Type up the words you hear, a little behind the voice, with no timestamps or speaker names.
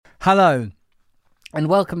Hello, and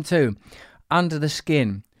welcome to Under the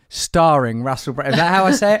Skin, starring Russell Brand. Is that how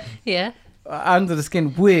I say it? Yeah. Under the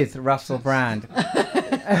Skin with Russell Brand.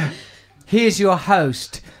 Here's your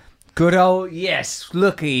host. Good old, yes,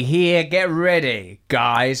 looky here, get ready,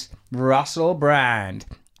 guys. Russell Brand.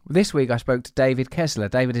 This week I spoke to David Kessler.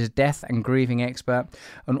 David is a death and grieving expert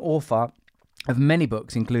and author of many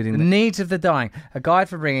books, including The Needs of the Dying, a guide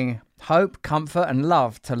for bringing hope, comfort and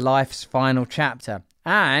love to life's final chapter,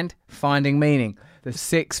 and Finding Meaning, the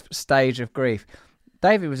 6th stage of grief.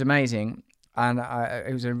 David was amazing, and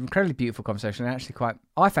it was an incredibly beautiful conversation. And actually,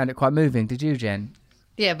 I found it quite moving. Did you, Jen?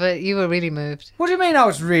 Yeah, but you were really moved. What do you mean I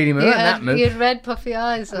was really moved? You had red, puffy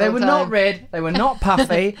eyes. They were not red. They were not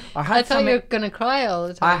puffy. I thought you were going to cry all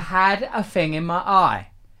the time. I had a thing in my eye.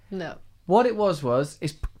 No. What it was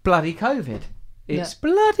it's bloody COVID. It's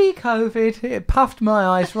bloody COVID. It puffed my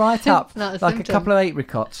eyes right up like a couple of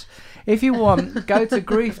apricots. If you want, go to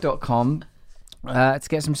grief.com to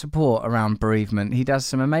get some support around bereavement. He does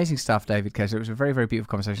some amazing stuff, David Kessler. It was a very, very beautiful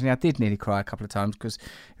conversation. I did nearly cry a couple of times because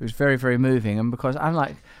it was very, very moving. And because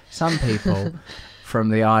unlike some people from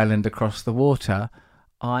the island across the water,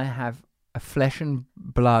 I have a flesh and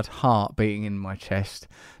blood heart beating in my chest,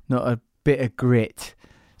 not a bit of grit,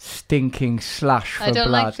 stinking slush for blood. I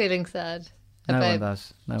don't like feeling sad. No one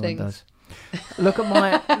does. No one does. Look at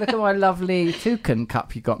my lovely toucan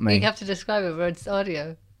cup you got me. You have to describe it, where it's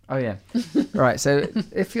audio. Oh yeah. Right. So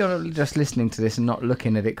if you're just listening to this and not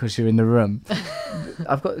looking at it because you're in the room,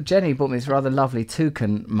 Jenny bought me this rather lovely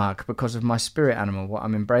toucan mug because of my spirit animal, what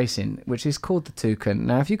I'm embracing, which is called the toucan.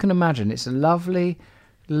 Now, if you can imagine, it's a lovely,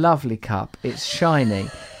 lovely cup. It's shiny,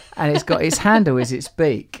 and it's got its handle is its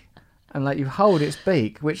beak, and like you hold its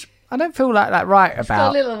beak, which I don't feel like that right about. It's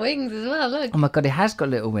got little wings as well, look. Oh my God, he has got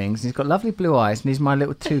little wings, and he's got lovely blue eyes, and he's my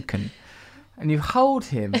little toucan. And you hold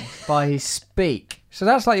him by his beak. So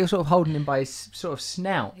that's like you're sort of holding him by his sort of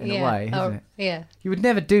snout in a way, isn't it? Yeah. You would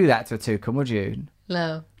never do that to a toucan, would you?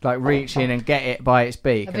 No. Like reach in and get it by its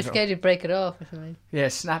beak. I'd be scared you'd break it off or something. Yeah,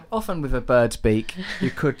 snap. Often with a bird's beak,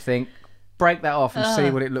 you could think, break that off and see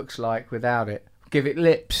what it looks like without it. Give it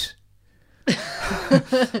lips.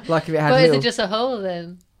 Like if it had But is it just a hole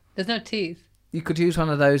then? There's no teeth. You could use one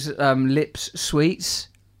of those lips sweets,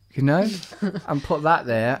 you know, and put that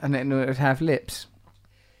there, and then it would have lips.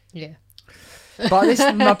 Yeah. But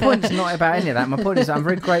my point is not about any of that. My point is I'm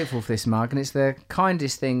very grateful for this mug, and it's the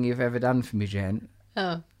kindest thing you've ever done for me, Jen.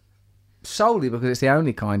 Oh. Solely because it's the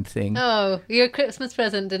only kind thing. Oh, your Christmas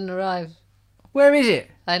present didn't arrive. Where is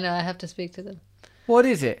it? I know, I have to speak to them. What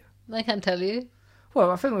is it? I can't tell you.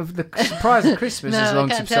 Well, I think with the surprise of Christmas has long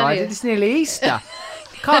subsided. It's nearly Easter.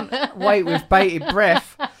 Can't wait with bated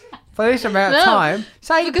breath for this amount of time. It's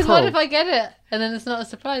April. Because what if I get it and then it's not a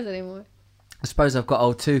surprise anymore? I suppose I've got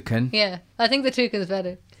old toucan. Yeah, I think the toucan's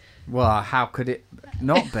better. Well, how could it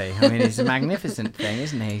not be? I mean, he's a magnificent thing,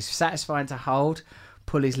 isn't he? He's satisfying to hold,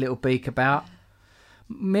 pull his little beak about.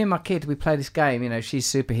 Me and my kid, we play this game, you know, she's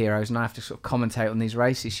superheroes and I have to sort of commentate on these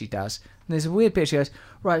races she does. And there's a weird bit, she goes,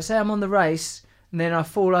 right, say I'm on the race and then I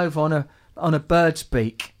fall over on a bird's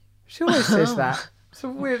beak. She always says that. It's a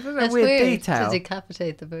weird, That's weird detail. To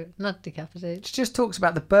decapitate the bird. Not decapitate. She just talks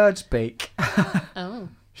about the bird's beak. Oh.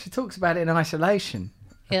 She talks about it in isolation.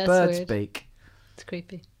 Yeah, bird's weird. beak. It's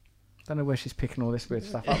creepy. Don't know where she's picking all this weird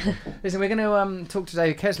stuff up from. Listen, we're going to talk to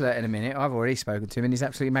David Kessler in a minute. I've already spoken to him and he's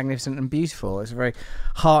absolutely magnificent and beautiful. It's a very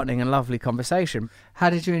heartening and lovely conversation. How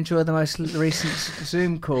did you enjoy the most recent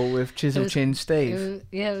Zoom call with Chisel Chin Steve?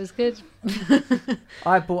 It was good.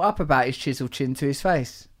 I brought up about his chisel chin to his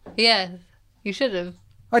face. Yeah, you should have.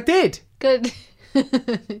 I did. Good.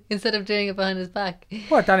 Instead of doing it behind his back.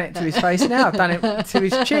 Well, I've done it to his face now. I've done it to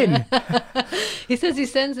his chin. He says he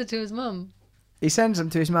sends it to his mum. He sends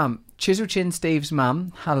them to his mum. Chisel Chin Steve's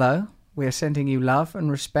mum, hello. We are sending you love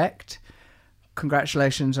and respect.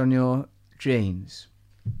 Congratulations on your genes.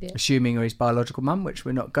 Yeah. Assuming you're his biological mum, which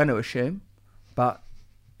we're not going to assume. But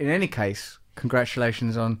in any case,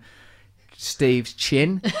 congratulations on Steve's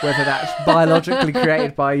chin, whether that's biologically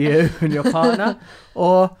created by you and your partner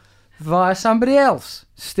or via somebody else.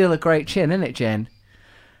 Still a great chin, isn't it, Jen?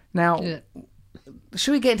 Now,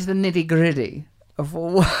 should we get into the nitty-gritty of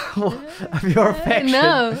your affection?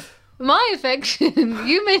 No, my affection.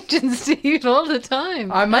 You mention Steve all the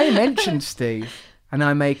time. I may mention Steve, and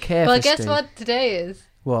I may care for Steve. Well, guess what today is?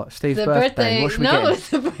 What? Steve's birthday? What should we get him? No, it's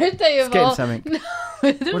the birthday of all... something. No,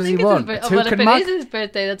 what does he want? Well, if it is his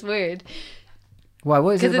birthday, that's weird. Why?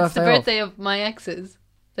 What is his birthday? Because it's the birthday of my exes.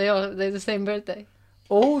 They're the same birthday.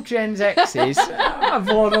 All Jen's exes are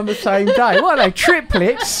born on the same day. What are they,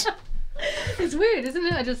 triplets? It's weird, isn't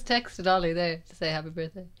it? I just texted Ollie there to say happy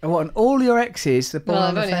birthday. And what, and all your exes, they're born Well, on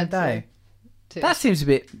I've the only same had day? Two. That seems a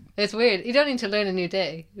bit... It's weird. You don't need to learn a new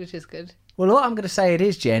day, which is good. Well, what I'm going to say it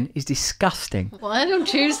is, Jen, is disgusting. Well, I don't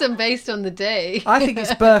choose them based on the day. I think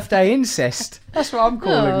it's birthday incest. That's what I'm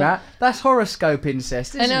calling Oh. that. That's horoscope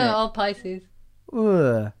incest, I isn't know, it? all Pisces.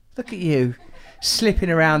 Ugh, look at you, slipping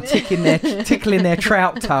around, tickling their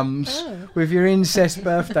trout tums with your incest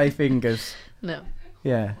birthday fingers. No.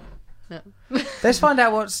 Yeah. No. Let's find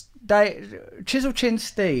out what's Chisel Chin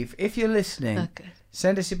Steve. If you're listening, Okay.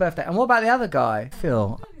 send us your birthday. And what about the other guy,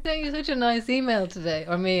 Phil? You sent you such a nice email today,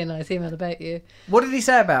 or me a nice email about you. What did he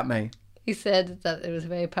say about me? He said that it was a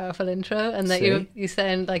very powerful intro, and that See? you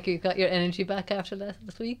sound like you got your energy back after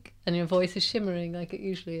last week, and your voice is shimmering like it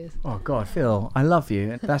usually is. Oh God, Phil, I love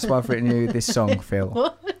you. That's why I've written you this song, Phil.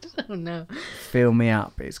 What? Oh no. Fill Me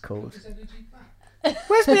Up, it's called.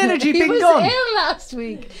 Where's my energy He been was gone? ill last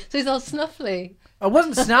week, so he's all snuffly. I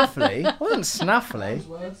wasn't snuffly.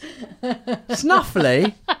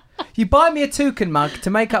 Snuffly? You buy me a toucan mug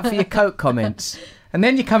to make up for your Coke comments. And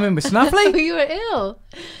then you come in with snuffly? You were ill.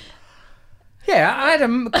 Yeah, I had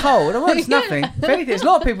a cold. I wasn't snuffling. If anything, a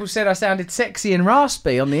lot of people said I sounded sexy and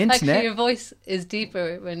raspy on the internet. Actually, your voice is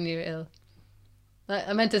deeper when you're ill.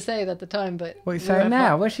 I meant to say it at the time, but... What are you saying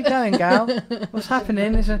now? Where's she going, gal? What's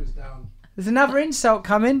happening? There's another insult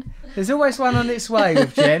coming. There's always one on its way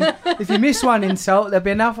with Jen. If you miss one insult, there'll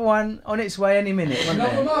be another one on its way any minute.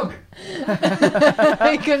 Another mug.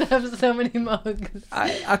 I could have so many mugs.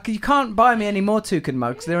 You can't buy me any more toucan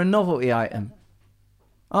mugs. They're a novelty item,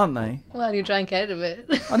 aren't they? Well, you drank out of it.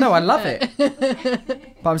 I know, I love it.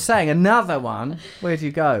 But I'm saying another one. Where do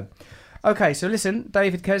you go? Okay, so listen,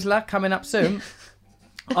 David Kessler coming up soon.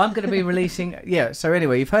 I'm going to be releasing... Yeah, so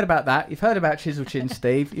anyway, you've heard about that. You've heard about Chisel Chin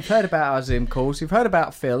Steve. You've heard about our Zoom calls. You've heard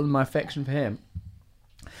about Phil and my affection for him.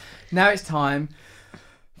 Now it's time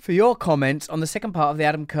for your comments on the second part of the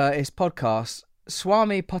Adam Curtis podcast.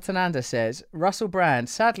 Swami Potananda says, Russell Brand,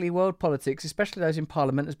 sadly, world politics, especially those in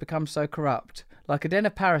Parliament, has become so corrupt. Like a den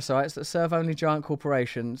of parasites that serve only giant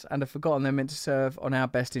corporations and have forgotten they're meant to serve on our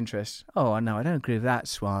best interests. Oh, no, I don't agree with that,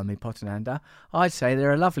 Swami Potananda. I'd say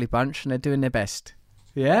they're a lovely bunch and they're doing their best.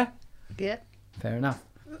 Yeah? Yeah. Fair enough.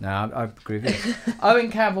 No, I agree with you.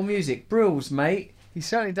 Owen Campbell Music. Brills, mate. He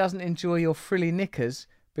certainly doesn't enjoy your frilly knickers,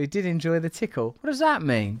 but he did enjoy the tickle. What does that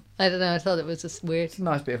mean? I don't know. I thought it was just weird. It's a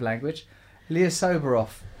nice bit of language. Leah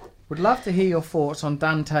Soberoff. Would love to hear your thoughts on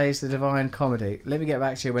Dante's The Divine Comedy. Let me get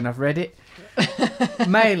back to you when I've read it.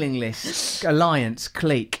 Mailing list. Alliance.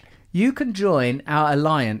 Clique. You can join our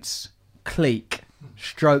alliance. Clique.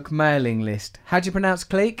 Stroke mailing list. How do you pronounce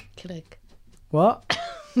clique? Click. What?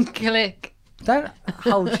 Click. Don't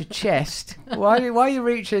hold your chest. Why are you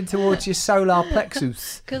reaching towards your solar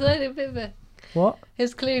plexus? Because I had a bit of a... What? It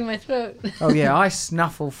was clearing my throat. Oh yeah, I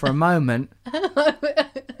snuffle for a moment. I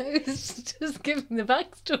was just giving the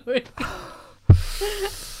backstory.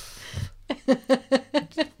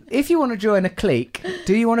 If you want to join a clique,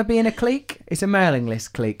 do you want to be in a clique? It's a mailing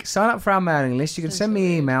list clique. Sign up for our mailing list. You can send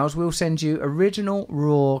me emails. We'll send you original,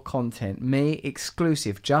 raw content. Me,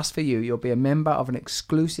 exclusive, just for you. You'll be a member of an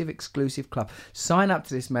exclusive club. Sign up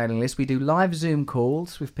to this mailing list. We do live Zoom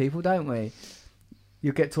calls with people, don't we?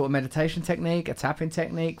 You'll get taught a meditation technique, a tapping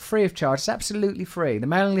technique, free of charge. It's absolutely free. The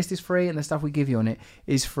mailing list is free and the stuff we give you on it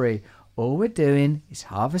is free. All we're doing is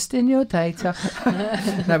harvesting your data.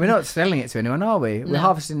 No, we're not selling it to anyone, are we? We're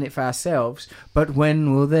harvesting it for ourselves. But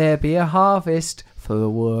when will there be a harvest for the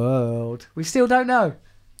world? We still don't know.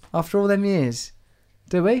 After all them years.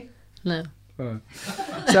 Do we? No.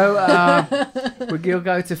 So you'll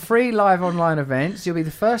go to free live online events. You'll be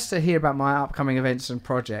the first to hear about my upcoming events and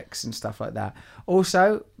projects and stuff like that.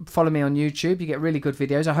 Also, follow me on YouTube. You get really good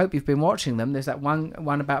videos. I hope you've been watching them. There's that one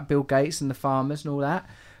about Bill Gates and the farmers and all that.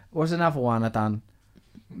 What's another one I done?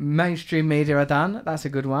 Mainstream media I done. That's a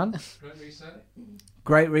good one.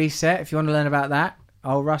 Great Reset. If you want to learn about that,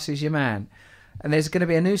 Russ is your man. And there's going to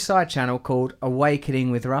be a new side channel called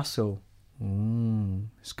Awakening with Russell.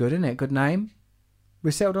 It's good, isn't it? Good name.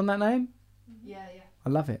 We settled on that name? Yeah. I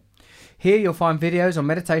love it. Here you'll find videos on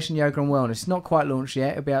meditation, yoga and wellness. It's not quite launched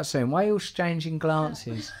yet. It'll be out soon. Why are you all exchanging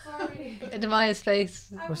glances? Sorry. Maya's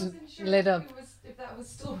face I wasn't sure lit up. if that was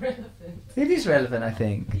still relevant. It is relevant, I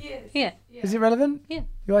think. Yes. Yeah. Is it relevant? Yeah.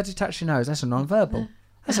 Why'd you touch your nose? That's a non-verbal.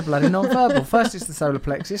 That's a bloody non-verbal. First it's the solar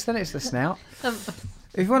plexus, then it's the snout.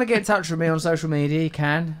 If you want to get in touch with me on social media, you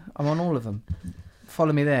can. I'm on all of them.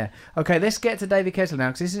 Follow me there. Okay, let's get to David Kessler now,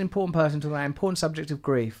 because this is an important person talking about an important subject of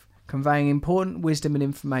grief, conveying important wisdom and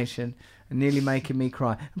information, and nearly making me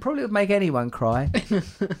cry. And probably would make anyone cry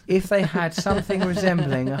if they had something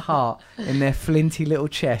resembling a heart in their flinty little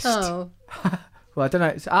chest. Oh, Well, I don't know.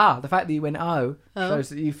 It's, the fact that you went shows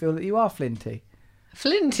that you feel that you are flinty.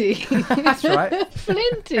 Flinty. That's right.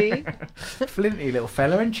 Flinty. Flinty little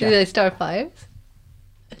fella, aren't Do you? they star fives?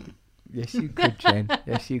 Yes, you could, Jen.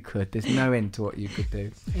 Yes, you could. There's no end to what you could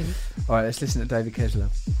do. All right, let's listen to David Kessler.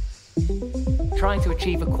 Trying to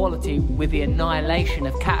achieve equality with the annihilation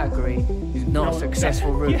of category is not a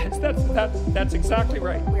successful route. Yes, that's exactly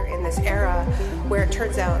right. We're in this era where it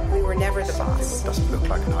turns out we were never the boss. It doesn't look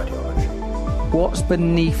like an ideology. What's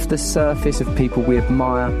beneath the surface of people we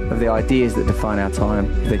admire, of the ideas that define our time,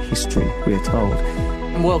 the history we are told?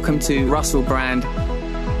 And welcome to Russell Brand.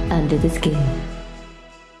 Under the Skin.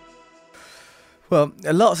 Well,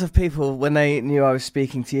 lots of people, when they knew I was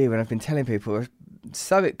speaking to you, and I've been telling people, are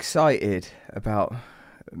so excited about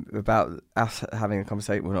us having a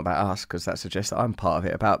conversation. Well, not about us, because that suggests that I'm part of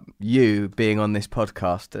it. About you being on this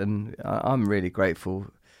podcast, and I'm really grateful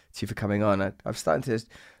to you for coming on. I'm starting to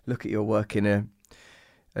look at your work in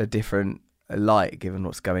a different light, given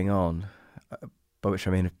what's going on. By which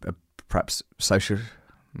I mean perhaps social.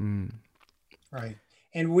 Right,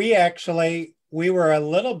 and we were a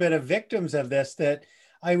little bit of victims of this. That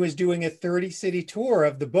I was doing a 30-city tour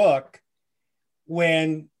of the book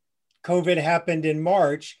when COVID happened in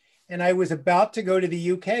March, and I was about to go to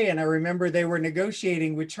the UK, and I remember they were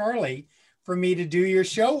negotiating with Charlie for me to do your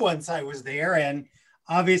show once I was there, and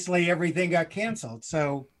obviously everything got canceled.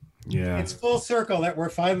 So yeah, it's full circle that we're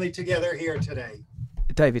finally together here today.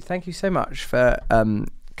 David, thank you so much for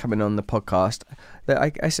coming on the podcast.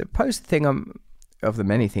 I suppose the thing of the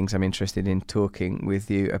many things I'm interested in talking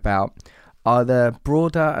with you about are the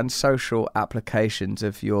broader and social applications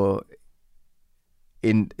of your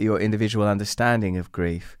individual understanding of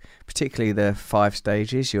grief, particularly the 5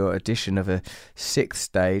 stages, your addition of a 6th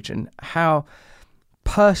stage, and how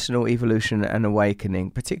personal evolution and awakening,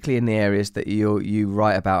 particularly in the areas that you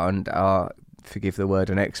write about and are, forgive the word,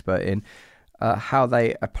 an expert in, how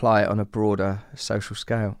they apply on a broader social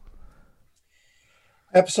scale.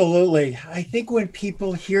 Absolutely. I think when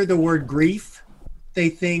people hear the word grief, they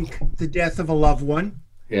think the death of a loved one.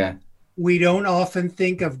 Yeah. We don't often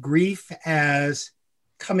think of grief as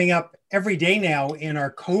coming up every day now in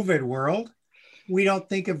our COVID world. We don't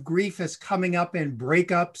think of grief as coming up in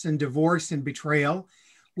breakups and divorce and betrayal.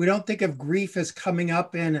 We don't think of grief as coming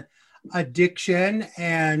up in addiction,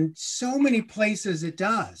 and so many places it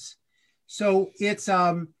does. So it's,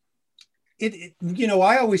 I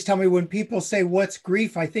always tell me when people say, what's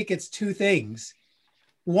grief? I think it's 2 things.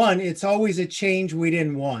 One, it's always a change we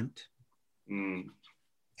didn't want. And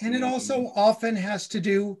it also often has to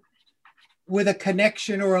do with a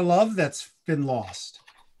connection or a love that's been lost.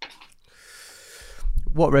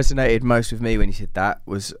 What resonated most with me when you said that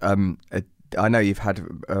was, I know you've had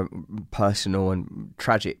personal and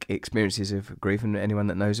tragic experiences of grief, and anyone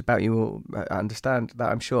that knows about you will understand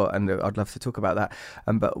that, I'm sure, and I'd love to talk about that.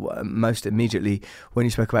 But most immediately, when you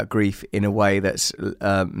spoke about grief in a way that's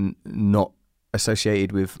not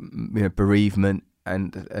associated with bereavement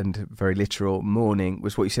and very literal mourning,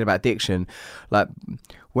 was what you said about addiction. Like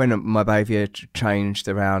when my behaviour changed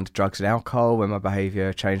around drugs and alcohol, when my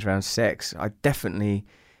behaviour changed around sex, I definitely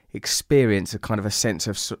experience a kind of a sense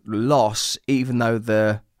of loss, even though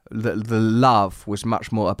the love was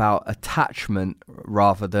much more about attachment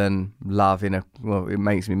rather than love it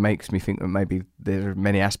makes me think that maybe there are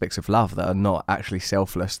many aspects of love that are not actually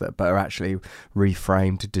selfless, but are actually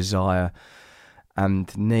reframed desire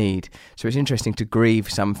and need. So it's interesting to grieve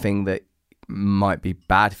something that might be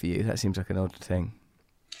bad for you. That seems like an odd thing.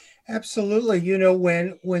 Absolutely.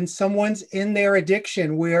 When someone's in their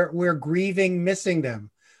addiction, we're grieving missing them.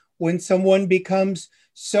 When someone becomes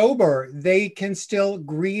sober, they can still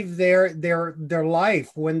grieve their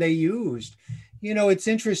life when they used. It's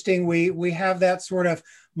interesting. We have that sort of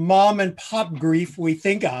mom and pop grief we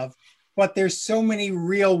think of, but there's so many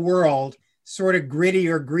real world sort of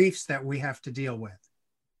grittier griefs that we have to deal with.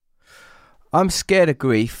 I'm scared of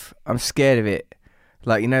grief. I'm scared of it.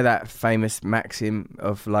 Like, that famous maxim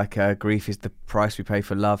of grief is the price we pay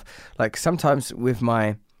for love. Like sometimes with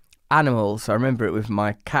my animals, I remember it with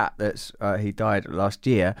my cat he died last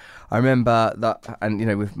year. I remember that,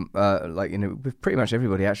 and with pretty much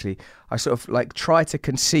everybody actually, I sort of try to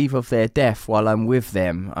conceive of their death while I'm with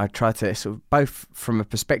them. I try to sort of, both from a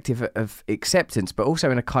perspective of acceptance, but also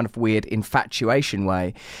in a kind of weird infatuation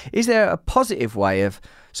way. Is there a positive way of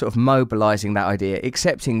sort of mobilizing that idea,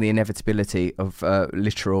 accepting the inevitability of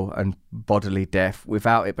literal and bodily death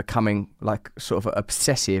without it becoming sort of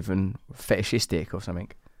obsessive and fetishistic or something?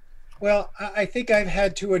 Well, I think I've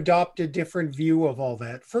had to adopt a different view of all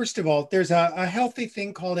that. First of all, there's a healthy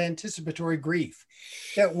thing called anticipatory grief,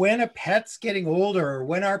 that when a pet's getting older, or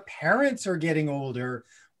when our parents are getting older,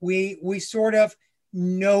 we sort of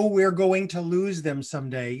know we're going to lose them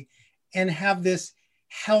someday and have this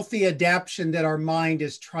healthy adaptation that our mind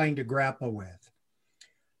is trying to grapple with.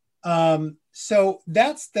 So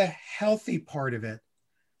that's the healthy part of it.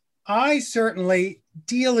 I certainly,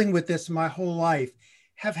 dealing with this my whole life,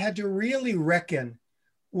 have had to really reckon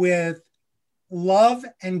with love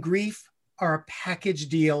and grief are a package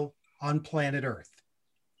deal on planet Earth.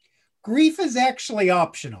 Grief is actually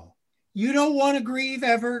optional. You don't want to grieve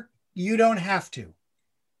ever, you don't have to.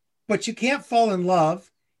 But you can't fall in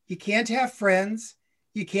love, you can't have friends,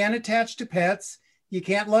 you can't attach to pets, you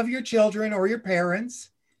can't love your children or your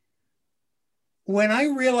parents. When I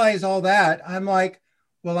realize all that, I'm like,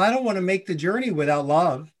 well, I don't want to make the journey without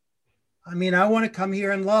love. I mean, I want to come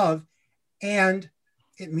here and love, and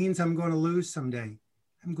it means I'm going to lose someday.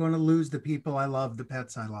 I'm going to lose the people I love, the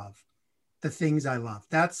pets I love, the things I love.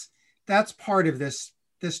 That's part of this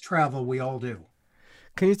travel we all do.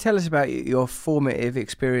 Can you tell us about your formative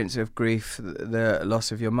experience of grief, the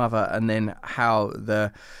loss of your mother, and then how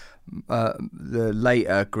the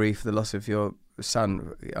later grief, the loss of your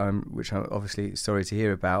son, which I'm obviously sorry to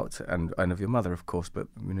hear about, and of your mother, of course, but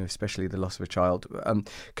especially the loss of a child.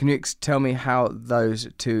 Can you tell me how those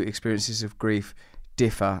two experiences of grief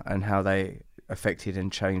differ and how they affected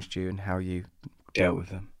and changed you and how you dealt with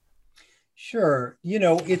them? Sure.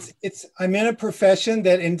 It's I'm in a profession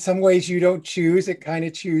that in some ways you don't choose, it kind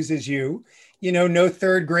of chooses you. No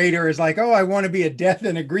third grader is like, oh, I want to be a death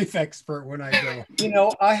and a grief expert when I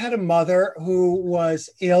go. I had a mother who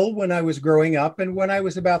was ill when I was growing up. And when I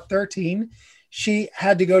was about 13, she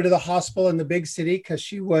had to go to the hospital in the big city because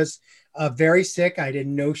she was very sick. I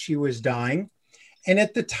didn't know she was dying. And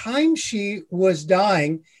at the time she was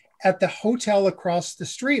dying, at the hotel across the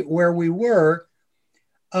street where we were,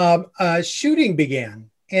 a shooting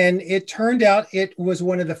began. And it turned out it was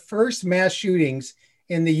one of the first mass shootings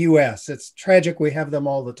in the US. It's tragic we have them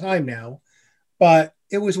all the time now, but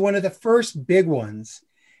it was one of the first big ones.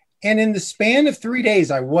 And in the span of 3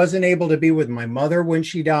 days, I wasn't able to be with my mother when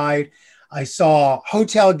she died. I saw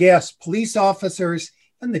hotel guests, police officers,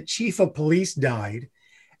 and the chief of police died.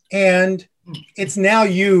 And it's now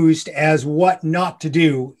used as what not to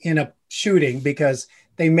do in a shooting because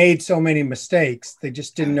they made so many mistakes. They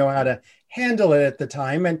just didn't know how to handle it at the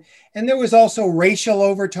time. And there was also racial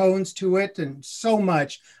overtones to it and so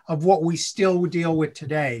much of what we still deal with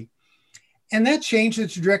today. And that changed the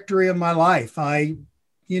trajectory of my life. I,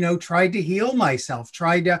 tried to heal myself,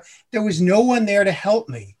 there was no one there to help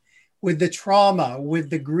me with the trauma, with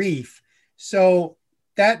the grief. So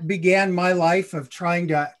that began my life of trying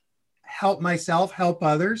to help myself, help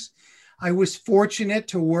others. I was fortunate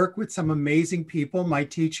to work with some amazing people. My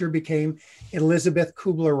teacher became Elizabeth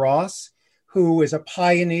Kubler-Ross, who is a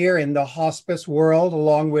pioneer in the hospice world,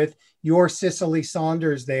 along with your Cicely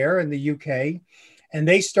Saunders there in the UK. And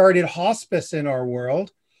they started hospice in our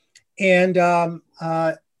world. And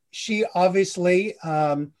she obviously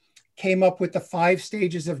came up with the 5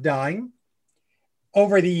 stages of dying.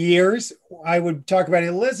 Over the years, I would talk about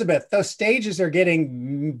Elizabeth. Those stages are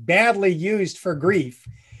getting badly used for grief.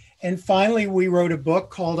 And finally, we wrote a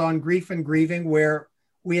book called On Grief and Grieving, where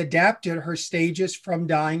we adapted her stages from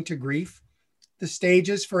dying to grief. The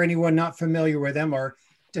stages, for anyone not familiar with them, are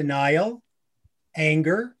denial,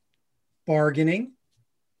 anger, bargaining,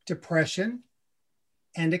 depression,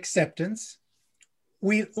 and acceptance.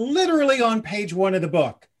 We literally on page 1 of the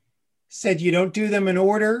book said you don't do them in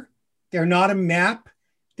order. They're not a map.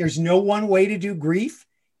 There's no one way to do grief.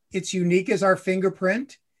 It's unique as our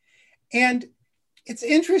fingerprint. And it's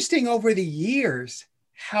interesting over the years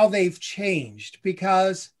how they've changed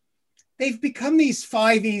because they've become these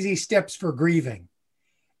 5 easy steps for grieving.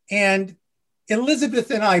 And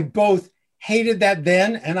Elizabeth and I both hated that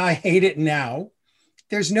then, and I hate it now.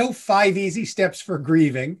 There's no 5 easy steps for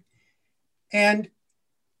grieving. And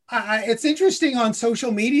it's interesting on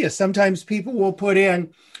social media. Sometimes people will put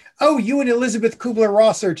in, oh, you and Elizabeth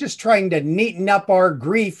Kubler-Ross are just trying to neaten up our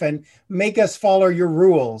grief and make us follow your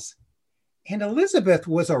rules. And Elizabeth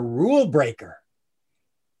was a rule breaker.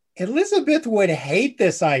 Elizabeth would hate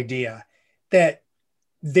this idea that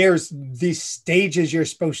there's these stages you're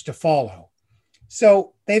supposed to follow.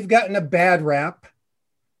 So they've gotten a bad rap.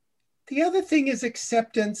 The other thing is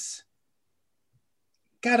acceptance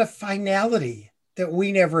got a finality that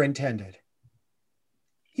we never intended.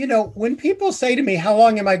 When people say to me, how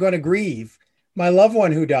long am I going to grieve my loved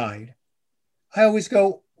one who died? I always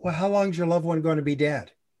go, well, how long is your loved one going to be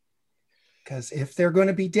dead? because if they're going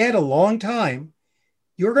to be dead a long time,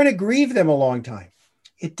 you're going to grieve them a long time.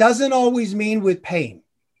 It doesn't always mean with pain.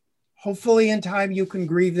 Hopefully in time you can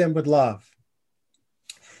grieve them with love.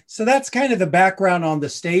 So that's kind of the background on the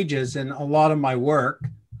stages and a lot of my work.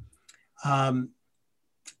 And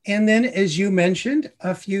then, as you mentioned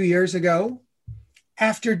a few years ago,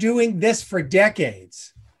 after doing this for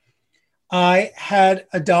decades, I had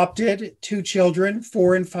adopted 2 children,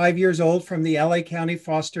 4 and 5 years old, from the LA County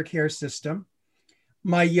foster care system.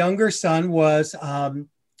 My younger son was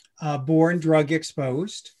born drug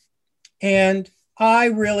exposed, and I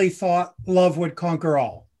really thought love would conquer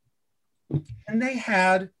all. And they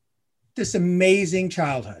had this amazing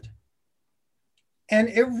childhood. And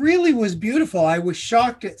it really was beautiful. I was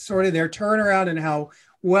shocked at sort of their turnaround and how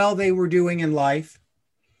well they were doing in life.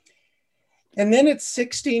 And then at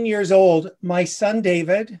 16 years old, my son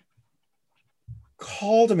David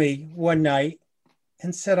called me one night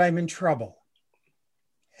and said, I'm in trouble.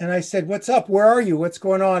 And I said, what's up? Where are you? What's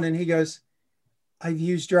going on? And he goes, I've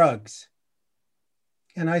used drugs.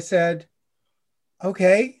 And I said,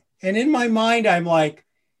 okay. And in my mind, I'm like,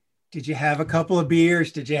 did you have a couple of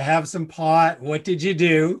beers? Did you have some pot? What did you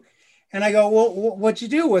do? And I go, well, what'd you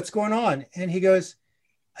do? What's going on? And he goes,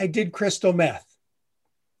 I did crystal meth.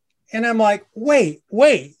 And I'm like, wait,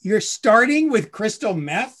 you're starting with crystal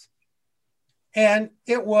meth? And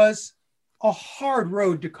it was a hard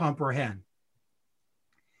road to comprehend.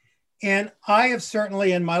 And I have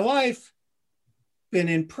certainly in my life been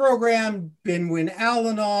in program, been with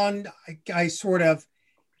Al-Anon. I sort of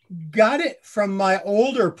got it from my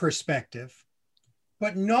older perspective,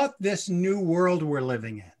 but not this new world we're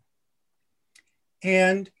living in.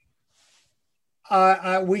 And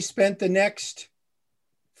we spent the next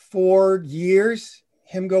 4 years,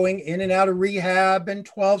 him going in and out of rehab and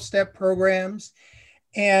 12-step programs,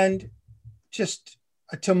 and just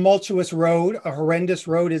a tumultuous road, a horrendous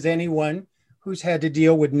road as anyone who's had to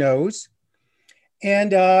deal with knows.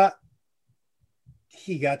 And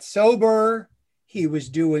he got sober. He was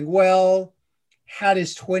doing well, had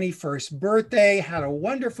his 21st birthday, had a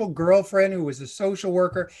wonderful girlfriend who was a social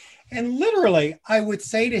worker. And literally, I would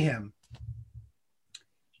say to him,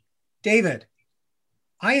 David,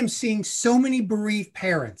 I am seeing so many bereaved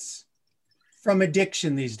parents from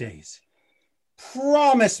addiction these days.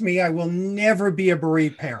 Promise me I will never be a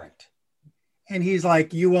bereaved parent. And he's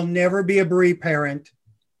like, you will never be a bereaved parent.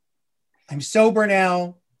 I'm sober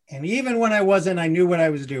now. And even when I wasn't, I knew what I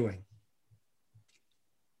was doing.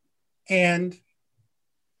 And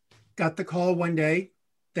got the call one day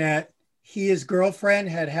that his girlfriend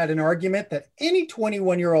had had an argument that any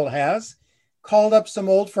 21-year-old has, called up some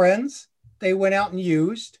old friends. They went out and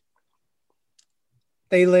used.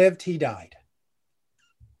 They lived, he died.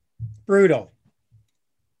 Brutal.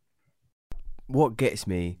 What gets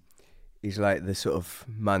me is like the sort of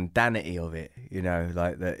mundanity of it, you know,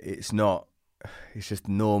 like that it's just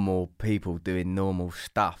normal people doing normal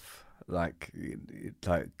stuff. Like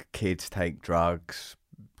kids take drugs,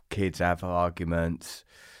 kids have arguments,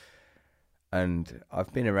 and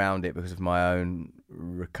I've been around it because of my own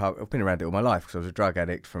recovery. I've been around it all my life because I was a drug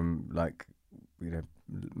addict from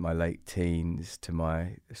my late teens to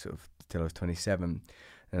my till I was 27,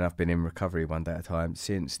 and I've been in recovery one day at a time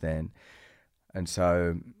since then. And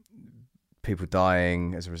so people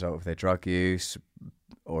dying as a result of their drug use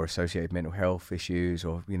or associated mental health issues,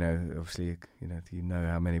 or, obviously, you know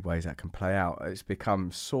how many ways that can play out. It's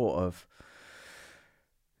become sort of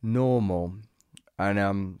normal.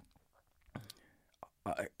 And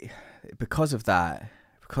because of that,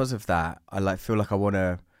 I feel like I want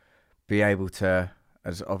to be able to,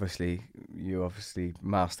 as obviously you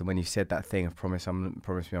must, and when you said that thing of promise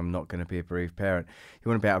me I'm not going to be a bereaved parent, you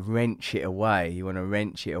want to be able to wrench it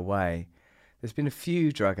away. There's been a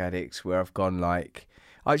few drug addicts where I've gone like,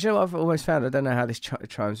 do you know what I've always found? I don't know how this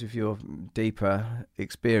chimes with your deeper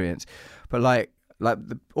experience, but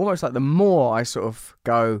almost like the more I sort of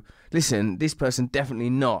go, listen, this person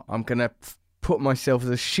definitely not. I'm going to put myself as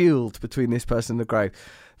a shield between this person and the grave.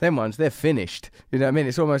 Them ones, they're finished. You know what I mean?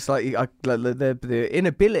 It's almost like the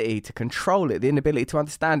inability to control it, the inability to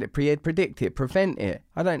understand it, predict it, prevent it.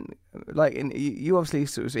 I don't like. You obviously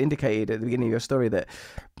sort of indicated at the beginning of your story that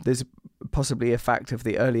there's possibly a fact of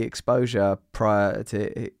the early exposure prior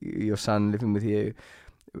to your son living with you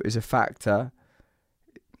is a factor.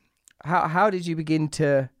 How did you begin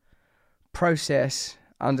to process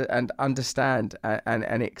and understand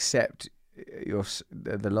and accept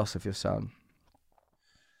the loss of your son?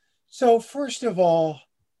 So first of all,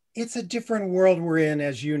 it's a different world we're in,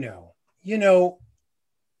 as you know.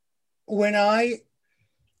 When I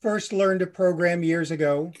first learned a program years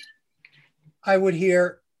ago, I would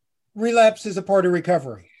hear, relapse is a part of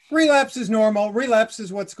recovery. Relapse is normal. Relapse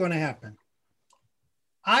is what's going to happen.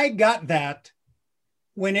 I got that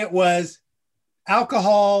when it was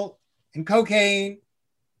alcohol and cocaine.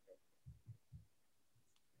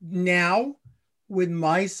 Now, with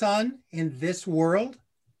my son in this world,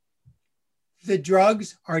 the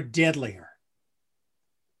drugs are deadlier.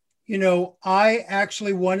 You know,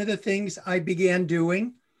 one of the things I began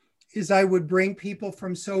doing is I would bring people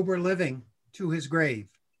from sober living to his grave.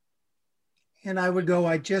 And I would go,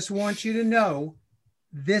 I just want you to know,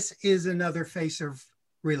 this is another face of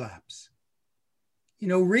relapse. You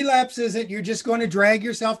know, relapse isn't you're just going to drag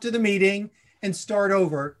yourself to the meeting and start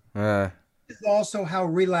over. It's also how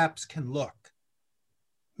relapse can look.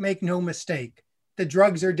 Make no mistake, the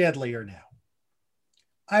drugs are deadlier now.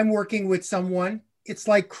 I'm working with someone. It's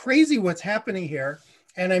like crazy what's happening here,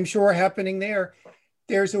 and I'm sure happening there.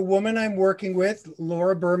 There's a woman I'm working with,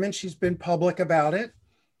 Laura Berman. She's been public about it.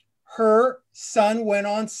 Her son went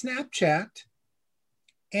on Snapchat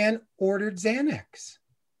and ordered Xanax.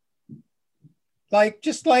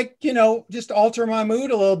 Just alter my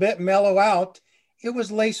mood a little bit, mellow out. It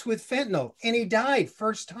was laced with fentanyl, and he died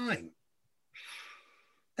first time.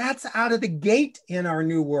 That's out of the gate in our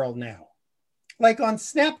new world now. Like on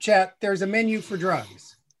Snapchat, there's a menu for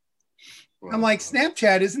drugs. I'm like,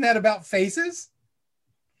 Snapchat, isn't that about faces?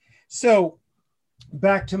 So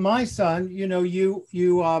back to my son, you know, you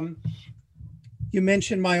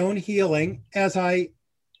mentioned my own healing. As I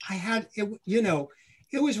had,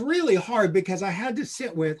 it was really hard because I had to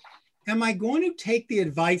sit with, am I going to take the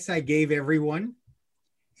advice I gave everyone?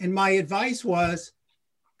 And my advice was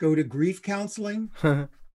go to grief counseling,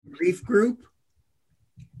 grief group.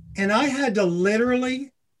 And I had to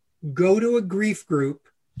literally go to a grief group,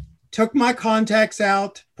 took my contacts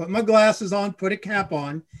out, put my glasses on, put a cap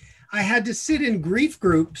on. I had to sit in grief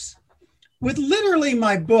groups with literally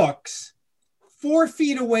my books 4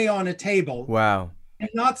 feet away on a table. Wow. And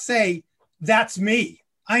not say, that's me.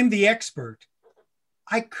 I'm the expert.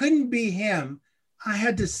 I couldn't be him. I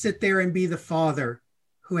had to sit there and be the father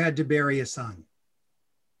who had to bury a son.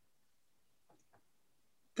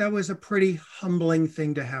 That was a pretty humbling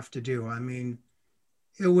thing to have to do. I mean,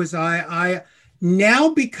 it was, I now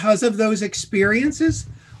because of those experiences,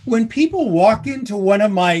 when people walk into one of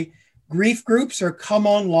my grief groups or come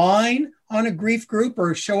online on a grief group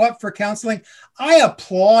or show up for counseling, I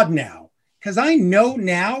applaud now because I know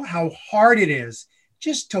now how hard it is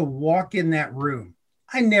just to walk in that room.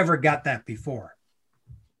 I never got that before.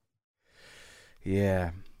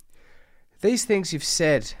 Yeah. These things you've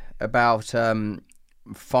said about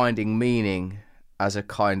finding meaning as a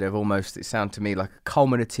kind of almost, it sounds to me like a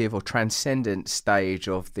culminative or transcendent stage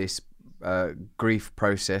of this grief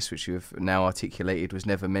process, which you've now articulated was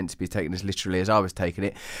never meant to be taken as literally as I was taking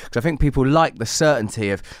it, because I think people like the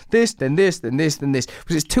certainty of this, then this, then this, then this,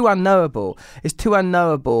 because it's too unknowable. It's too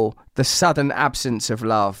unknowable, the sudden absence of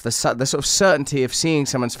love, the sort of certainty of seeing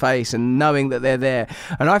someone's face and knowing that they're there.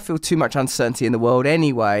 And I feel too much uncertainty in the world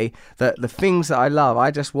anyway, that the things that I love,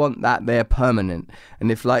 I just want that they're permanent.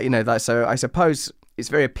 And if so I suppose it's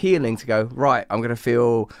very appealing to go, right, I'm going to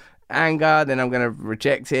feel anger, then I'm going to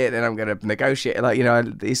reject it, then I'm going to negotiate.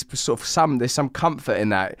 It's sort of there's some comfort in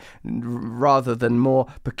that rather than more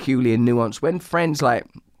peculiar nuance. When friends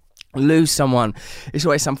lose someone, it's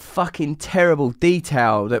always some fucking terrible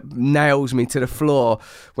detail that nails me to the floor.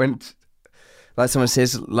 When someone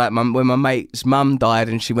says when my mate's mum died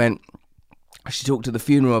and she talked at the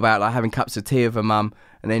funeral about having cups of tea with her mum,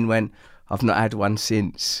 and then went, I've not had one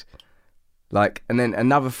since. And then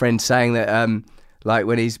another friend saying that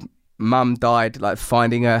when his mum died,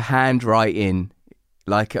 finding her handwriting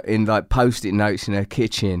in post-it notes in her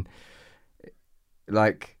kitchen,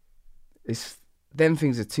 it's them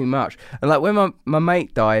things are too much. And when my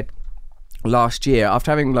mate died last year after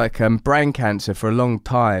having brain cancer for a long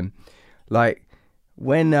time,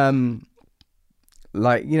 when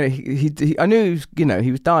he I knew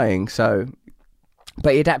he was dying, so.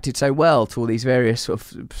 But he adapted so well to all these various sort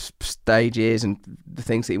of stages and the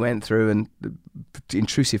things that he went through and the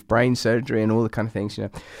intrusive brain surgery and all the kind of things,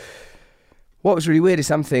 What was really weird is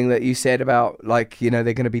something that you said about, they're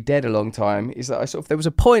going to be dead a long time, is that there was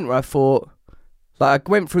a point where I thought, I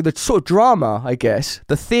went through the sort of drama, I guess,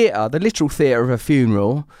 the literal theatre of a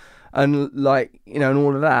funeral, and and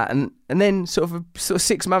all of that, and then sort of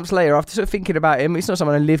 6 months later, after sort of thinking about him, it's not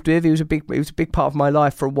someone I lived with. He was a big part of my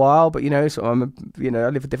life for a while, but I live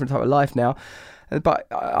a different type of life now. But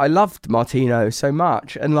I loved Martino so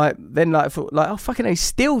much, and I thought, oh fucking hell, he's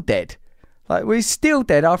still dead. He's still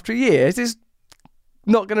dead after a year. It's just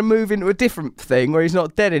not going to move into a different thing where he's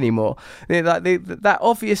not dead anymore? That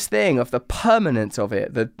obvious thing of the permanence of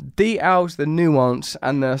it, the details, the nuance,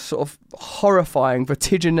 and the sort of horrifying,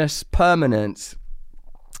 vertiginous permanence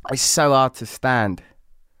is so hard to stand.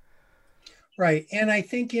 Right. And I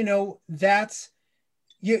think, that's,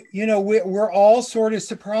 we're all sort of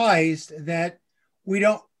surprised that we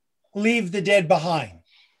don't leave the dead behind.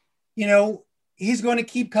 He's going to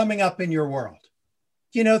keep coming up in your world.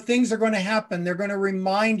 Things are going to happen. They're going to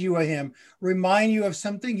remind you of him, remind you of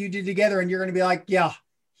something you did together. And you're going to be like, yeah,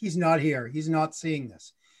 he's not here. He's not seeing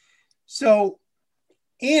this. So,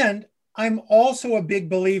 and I'm also a big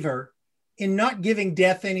believer in not giving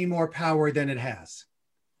death any more power than it has.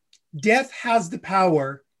 Death has the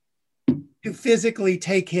power to physically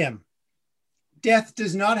take him. Death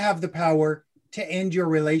does not have the power to end your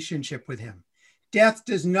relationship with him. Death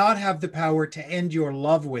does not have the power to end your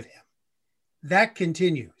love with him. That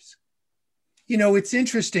continues. It's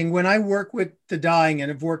interesting when I work with the dying and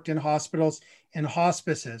have worked in hospitals and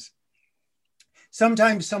hospices.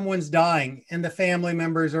 Sometimes someone's dying and the family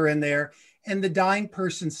members are in there and the dying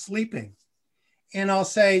person's sleeping. And I'll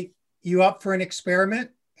say, you up for an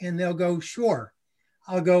experiment? And they'll go, sure.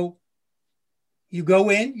 I'll go, you go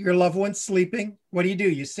in, your loved one's sleeping. What do?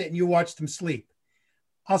 You sit and you watch them sleep.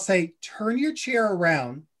 I'll say, turn your chair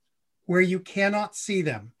around where you cannot see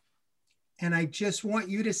them. And I just want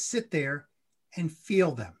you to sit there and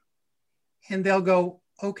feel them. And they'll go,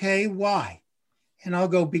 okay, why? And I'll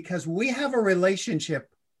go, because we have a relationship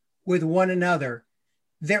with one another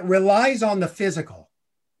that relies on the physical.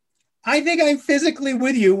 I think I'm physically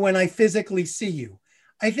with you when I physically see you.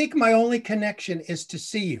 I think my only connection is to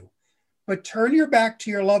see you. But turn your back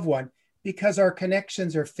to your loved one because our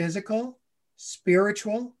connections are physical,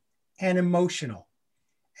 spiritual, and emotional.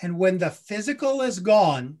 And when the physical is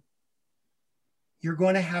gone, you're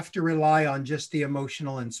going to have to rely on just the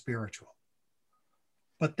emotional and spiritual.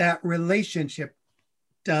 But that relationship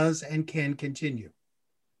does and can continue.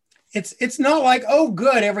 It's not like, oh,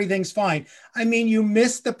 good, everything's fine. I mean, you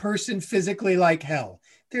miss the person physically like hell.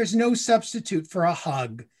 There's no substitute for a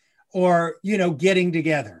hug or, getting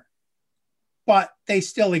together. But they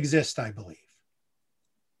still exist, I believe.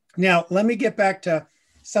 Now, let me get back to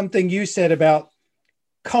something you said about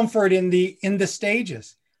comfort in the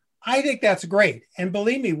stages. I think that's great. And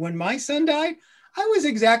believe me, when my son died, I was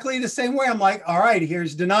exactly the same way. I'm like, all right,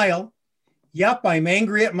 here's denial. Yep, I'm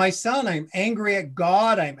angry at my son. I'm angry at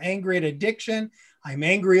God. I'm angry at addiction. I'm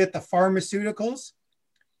angry at the pharmaceuticals.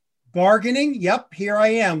 Bargaining, yep, here I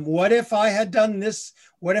am. What if I had done this?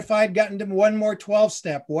 What if I had gotten him one more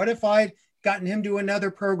 12-step? What if I'd gotten him to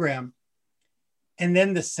another program? And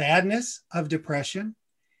then the sadness of depression.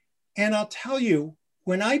 And I'll tell you,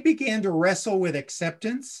 when I began to wrestle with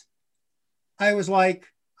acceptance, I was like,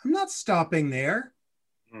 I'm not stopping there.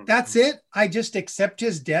 That's it. I just accept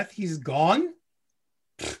his death. He's gone.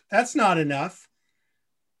 That's not enough.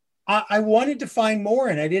 I wanted to find more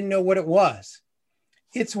and I didn't know what it was.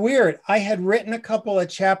 It's weird. I had written a couple of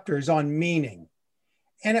chapters on meaning.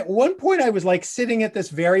 And at one point I was like sitting at this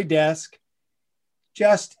very desk,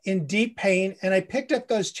 just in deep pain. And I picked up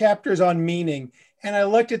those chapters on meaning and I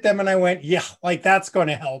looked at them and I went, yeah, like that's going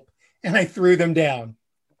to help. And I threw them down.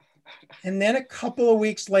 And then a couple of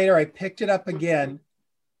weeks later, I picked it up again.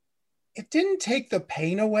 It didn't take the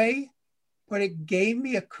pain away, but it gave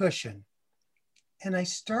me a cushion. And I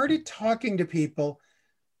started talking to people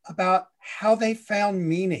about how they found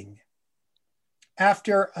meaning.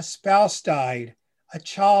 After a spouse died, a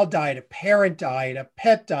child died, a parent died, a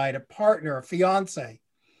pet died, a partner, a fiance,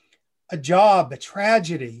 a job, a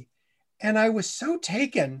tragedy. And I was so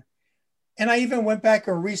taken. And I even went back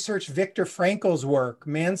and researched Viktor Frankl's work,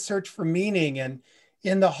 Man's Search for Meaning, and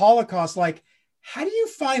in the Holocaust, like, how do you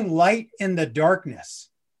find light in the darkness?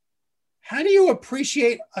 How do you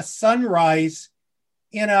appreciate a sunrise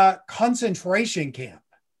in a concentration camp?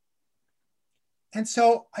 And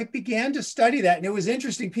so I began to study that. And it was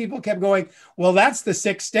interesting. People kept going, well, that's the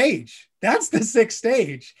sixth stage. That's the sixth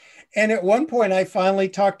stage. And at one point, I finally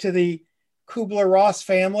talked to the Kubler-Ross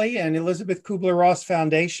family and Elizabeth Kubler-Ross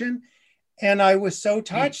Foundation. And I was so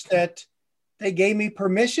touched that they gave me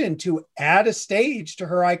permission to add a stage to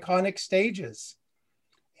her iconic stages.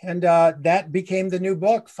 And that became the new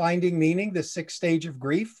book, Finding Meaning, the Sixth Stage of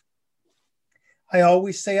Grief. I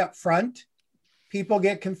always say up front, people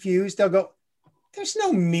get confused. They'll go, there's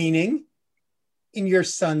no meaning in your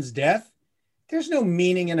son's death. There's no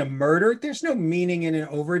meaning in a murder. There's no meaning in an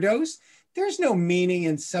overdose. There's no meaning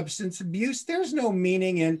in substance abuse. There's no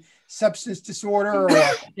meaning in substance disorder or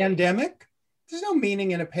a pandemic. There's no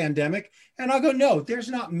meaning in a pandemic. And I'll go, no, there's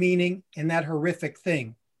not meaning in that horrific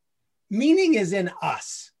thing. Meaning is in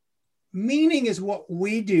us. Meaning is what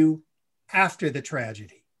we do after the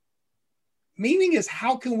tragedy. Meaning is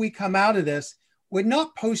how can we come out of this with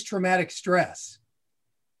not post-traumatic stress,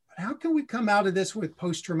 but how can we come out of this with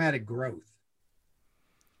post-traumatic growth?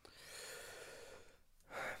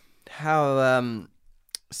 How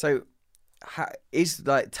is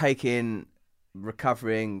like taking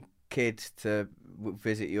recovering kids to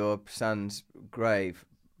visit your son's grave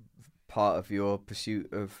part of your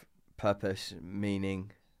pursuit of purpose,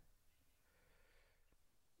 meaning?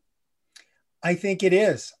 I think it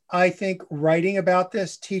is. I think writing about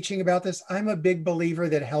this, teaching about this, I'm a big believer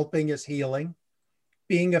that helping is healing.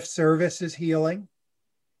 Being of service is healing.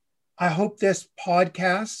 I hope this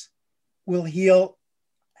podcast will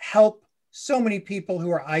help so many people who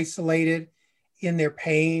are isolated in their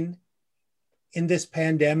pain, in this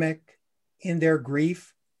pandemic, in their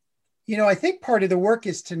grief. You know, I think part of the work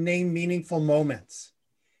is to name meaningful moments.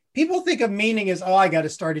 People think of meaning as, oh, I got to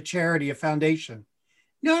start a charity, a foundation.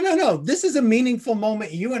 No. This is a meaningful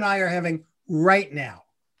moment you and I are having right now.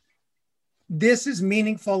 This is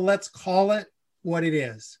meaningful. Let's call it what it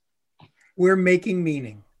is. We're making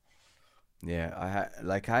meaning. Yeah, I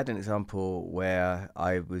had an example where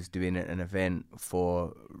I was doing an event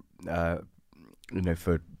for,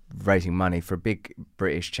 for raising money for a big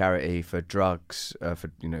British charity for drugs,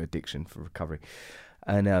 for addiction, for recovery.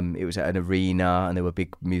 And it was at an arena, and there were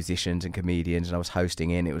big musicians and comedians, and I was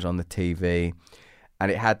hosting it. It was on the TV. And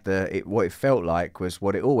it had what it felt like was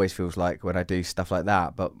what it always feels like when I do stuff like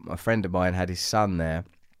that. But a friend of mine had his son there,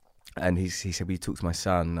 and he said, "Will you talk to my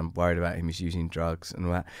son? I'm worried about him. He's using drugs and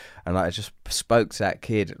all that." And I just spoke to that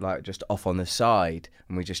kid just off on the side,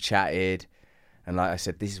 and we just chatted. And I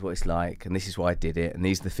said, "This is what it's like, and this is why I did it, and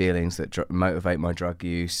these are the feelings that motivate my drug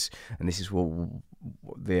use, and this is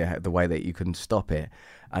the way that you can stop it."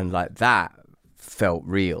 And that felt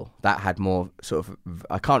real. That had more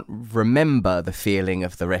I can't remember the feeling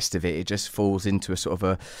of the rest of it. It just falls into a sort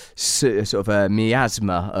of a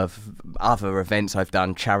miasma of other events I've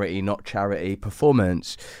done, charity, not charity,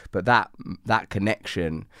 performance. But that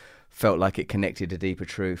connection felt like it connected a deeper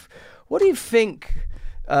truth. What do you think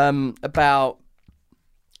about?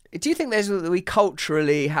 Do you think we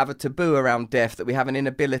culturally have a taboo around death, that we have an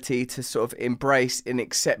inability to sort of embrace and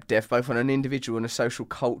accept death, both on an individual and a social,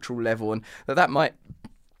 cultural level, and that might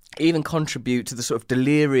even contribute to the sort of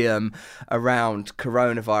delirium around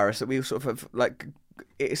coronavirus, that we sort of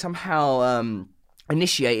it somehow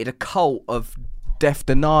initiated a cult of death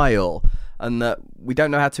denial, and that we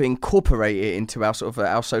don't know how to incorporate it into our sort of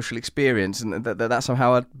our social experience, and that's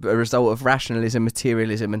somehow a result of rationalism,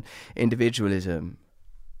 materialism, and individualism?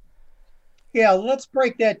 Yeah, let's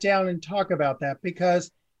break that down and talk about that,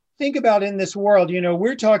 because think about in this world,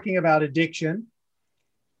 we're talking about addiction,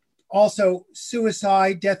 also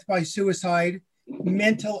suicide, death by suicide,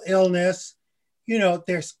 mental illness,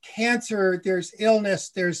 there's cancer, there's illness,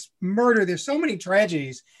 there's murder, there's so many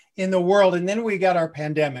tragedies in the world. And then we got our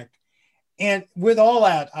pandemic. And with all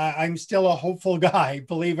that, I'm still a hopeful guy,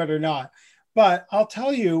 believe it or not. But I'll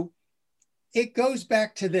tell you, it goes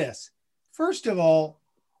back to this. First of all,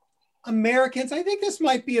 Americans, I think this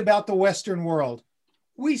might be about the Western world.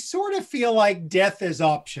 We sort of feel like death is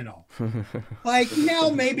optional. Now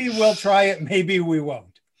maybe we'll try it, maybe we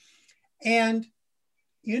won't. And,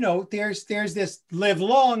 there's this live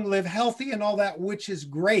long, live healthy and all that, which is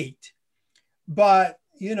great. But,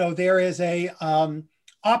 there is a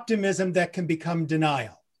optimism that can become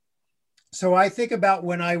denial. So I think about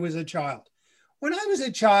when I was a child. When I was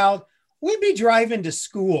a child, we'd be driving to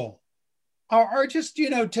school, or just,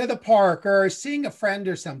 to the park, or seeing a friend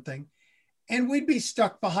or something, and we'd be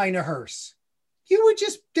stuck behind a hearse.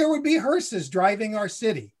 There would be hearses driving our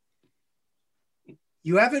city.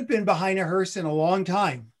 You haven't been behind a hearse in a long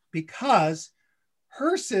time, because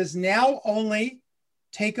hearses now only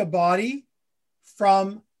take a body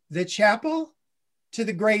from the chapel to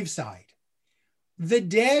the graveside. The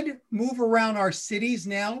dead move around our cities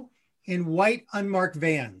now in white unmarked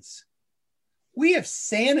vans. We have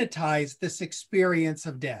sanitized this experience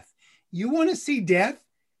of death. You want to see death?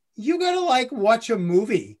 You got to watch a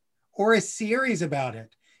movie or a series about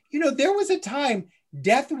it. There was a time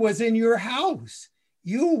death was in your house.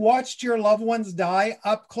 You watched your loved ones die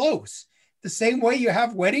up close. The same way you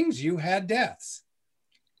have weddings, you had deaths.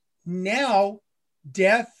 Now,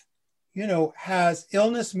 death, has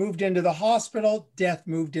illness moved into the hospital, death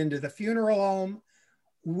moved into the funeral home.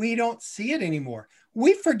 We don't see it anymore.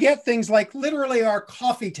 We forget things like literally our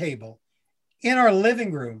coffee table in our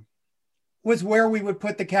living room was where we would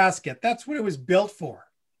put the casket. That's what it was built for.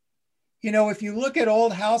 If you look at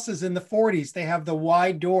old houses in the 40s, they have the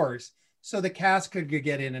wide doors so the casket could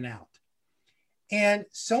get in and out. And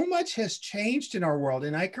so much has changed in our world.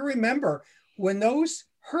 And I can remember when those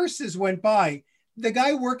hearses went by, the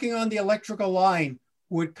guy working on the electrical line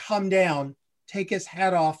would come down, take his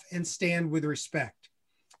hat off, and stand with respect.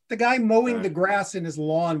 The guy mowing the grass in his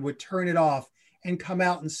lawn would turn it off and come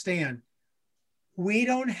out and stand. We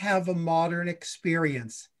don't have a modern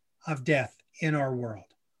experience of death in our world.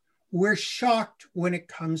 We're shocked when it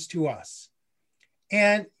comes to us.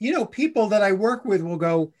 And, you know, people that I work with will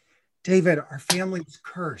go, David, our family's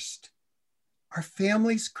cursed. Our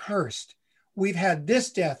family's cursed. We've had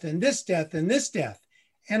this death and this death and this death.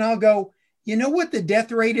 And I'll go, you know what the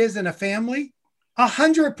death rate is in a family?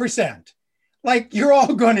 100%. Like, you're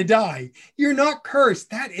all going to die. You're not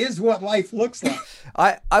cursed. That is what life looks like.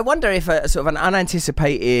 I wonder if a sort of an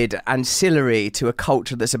unanticipated ancillary to a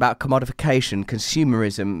culture that's about commodification,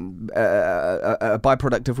 consumerism, a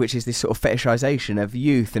byproduct of which is this sort of fetishization of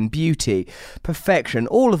youth and beauty, perfection,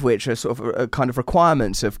 all of which are sort of kind of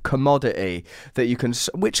requirements of commodity that you can,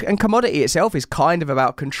 and commodity itself is kind of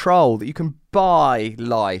about control, that you can buy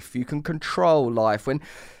life, you can control life, when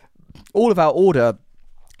all of our order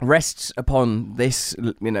rests upon this,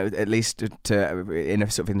 you know, at least in a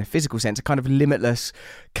sort of in a physical sense, a kind of limitless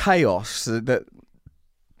chaos that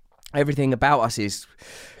everything about us is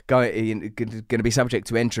going to be subject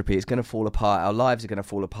to entropy. It's going to fall apart. Our lives are going to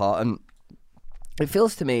fall apart, and it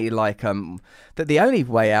feels to me like that the only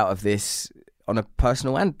way out of this, on a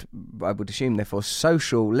personal and I would assume therefore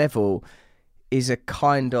social level, is a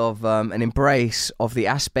kind of an embrace of the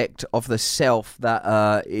aspect of the self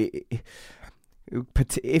that.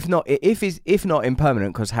 If not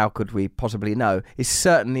impermanent, because how could we possibly know, is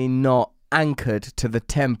certainly not anchored to the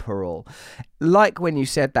temporal. Like when you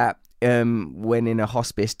said that when in a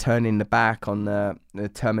hospice, turning the back on the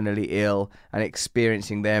terminally ill and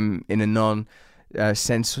experiencing them in a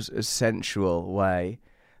non-sensual way,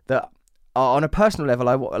 that on a personal level,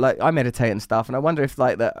 I meditate and stuff, and I wonder if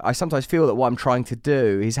I sometimes feel that what I'm trying to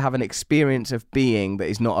do is have an experience of being that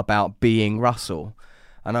is not about being Russell.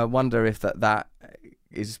 And I wonder if that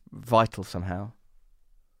is vital somehow.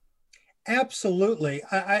 Absolutely.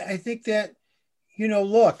 I think that, you know,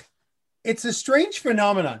 look, it's a strange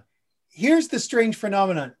phenomenon. Here's the strange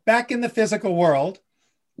phenomenon. Back in the physical world,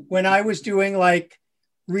 when I was doing like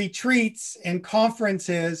retreats and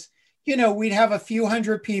conferences, you know, we'd have a few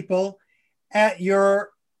hundred people at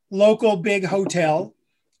your local big hotel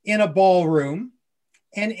in a ballroom.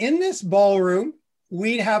 And in this ballroom,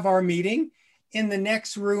 we'd have our meeting. In the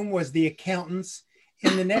next room was the accountants.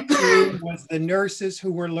 In the next room was the nurses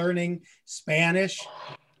who were learning Spanish.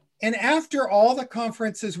 And after all the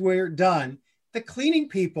conferences were done, the cleaning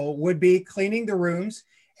people would be cleaning the rooms,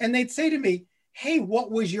 and they'd say to me, hey, what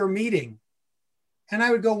was your meeting? And I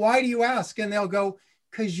would go, why do you ask? And they'll go,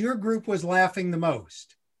 because your group was laughing the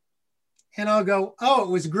most. And I'll go, oh, it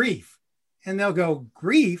was grief. And they'll go,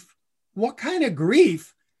 grief? What kind of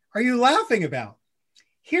grief are you laughing about?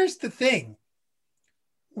 Here's the thing.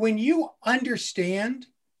 When you understand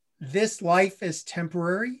this life is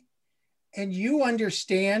temporary, and you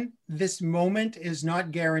understand this moment is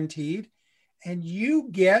not guaranteed, and you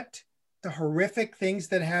get the horrific things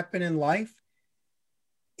that happen in life,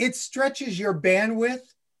 it stretches your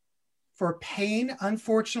bandwidth for pain,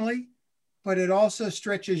 unfortunately, but it also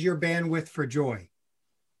stretches your bandwidth for joy.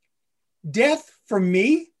 Death, for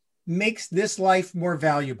me, makes this life more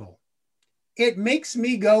valuable. It makes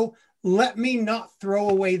me go, let me not throw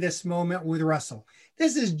away this moment with Russell.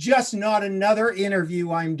 This is just not another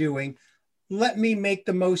interview I'm doing. Let me make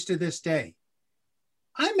the most of this day.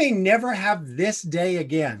 I may never have this day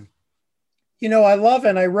again. You know, I love,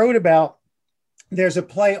 and I wrote about, there's a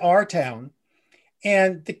play, Our Town,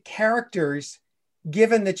 and the characters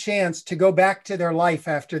given the chance to go back to their life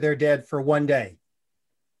after they're dead for one day.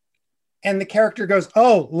 And the character goes,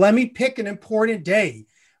 oh, let me pick an important day,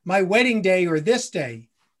 my wedding day or this day.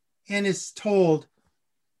 And is told,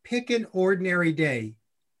 pick an ordinary day.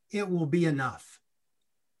 It will be enough.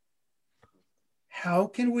 How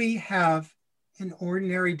can we have an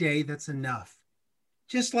ordinary day that's enough?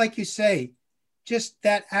 Just like you say, just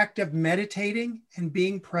that act of meditating and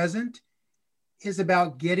being present is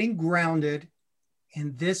about getting grounded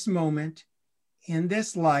in this moment, in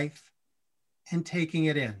this life, and taking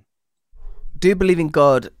it in. Do you believe in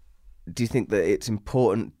God? Do you think that it's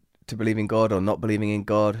important to believe in God or not believing in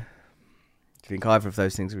God? Do you think either of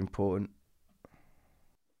those things are important?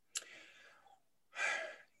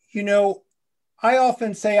 You know, I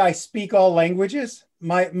often say I speak all languages.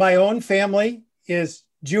 My own family is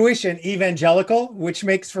Jewish and evangelical, which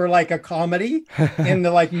makes for like a comedy in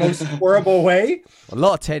the like most horrible way. A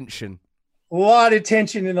lot of tension. A lot of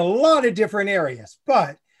tension in a lot of different areas.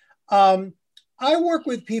 But I work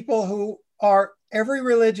with people who are every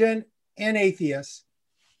religion and atheists.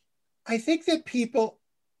 I think that people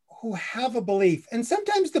who have a belief, and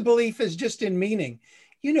sometimes the belief is just in meaning.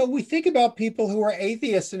 You know, we think about people who are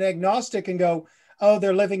atheists and agnostic and go, oh,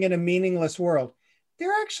 they're living in a meaningless world.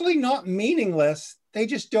 They're actually not meaningless. They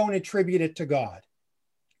just don't attribute it to God.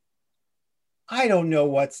 I don't know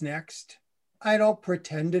what's next. I don't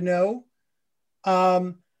pretend to know.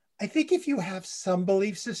 I think if you have some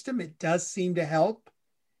belief system, it does seem to help,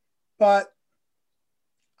 but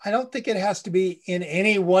I don't think it has to be in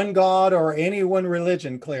any one God or any one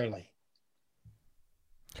religion, clearly.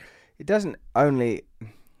 It doesn't only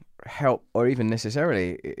help, or even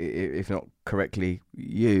necessarily, if not correctly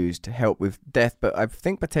used, help with death, but I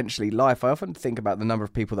think potentially life. I often think about the number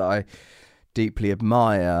of people that I deeply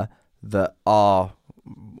admire that are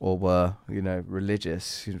or were,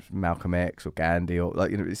 religious, Malcolm X or Gandhi, or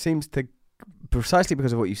it seems to, precisely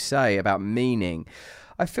because of what you say about meaning,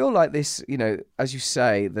 I feel like this, as you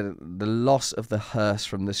say, the loss of the hearse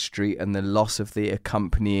from the street and the loss of the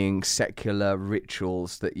accompanying secular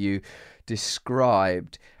rituals that you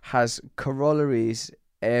described has corollaries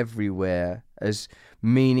everywhere as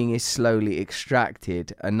meaning is slowly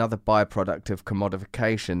extracted. Another byproduct of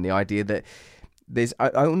commodification, the idea that there's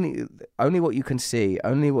only what you can see,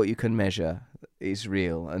 only what you can measure is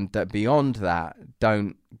real, and that beyond that,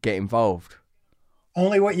 don't get involved.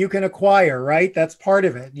 Only what you can acquire, right? That's part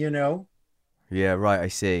of it, Yeah, right, I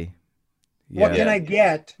see. Yeah. What can I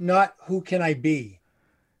get, not who can I be?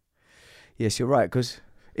 Yes, you're right, because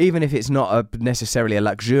even if it's not necessarily a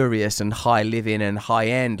luxurious and high living and high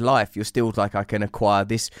end life, you're still like, I can acquire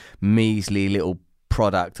this measly little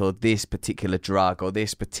product or this particular drug or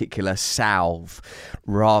this particular salve,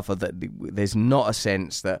 rather that there's not a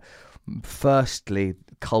sense that firstly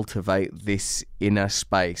cultivate this inner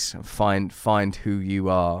space, find who you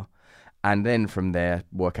are, and then from there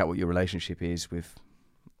work out what your relationship is with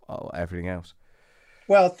everything else.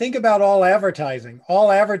 Well, think about all advertising. All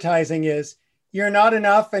advertising is you're not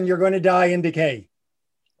enough and you're going to die in decay.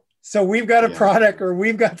 So we've got a product or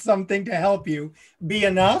we've got something to help you be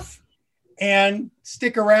enough and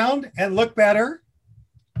stick around and look better.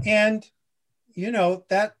 And,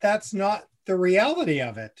 that's not the reality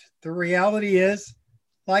of it. The reality is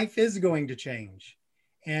life is going to change,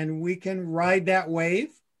 and we can ride that wave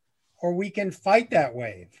or we can fight that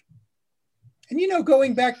wave. And,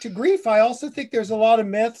 going back to grief, I also think there's a lot of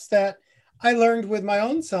myths that I learned with my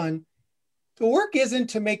own son. The work isn't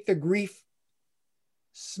to make the grief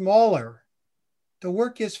smaller. The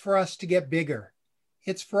work is for us to get bigger.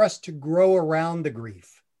 It's for us to grow around the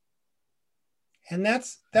grief. And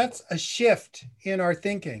that's a shift in our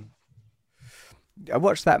thinking. I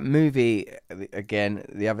watched that movie again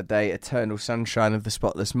the other day, Eternal Sunshine of the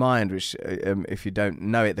Spotless Mind, which, if you don't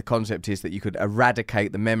know it, the concept is that you could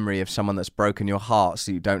eradicate the memory of someone that's broken your heart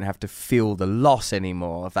so you don't have to feel the loss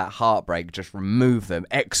anymore of that heartbreak. Just remove them,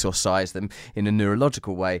 exorcise them in a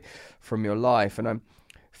neurological way from your life. And I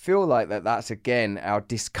feel like that's again our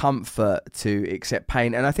discomfort to accept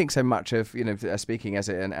pain. And I think so much of, speaking as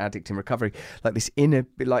an addict in recovery, like this inner,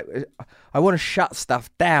 I want to shut stuff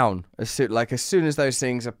down as soon as those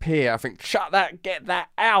things appear. I think, shut that, get that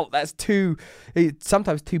out. That's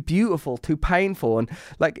sometimes too beautiful, too painful. And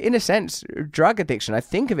in a sense, drug addiction, I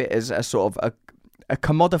think of it as a sort of a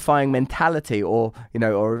commodifying mentality, or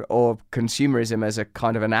consumerism as a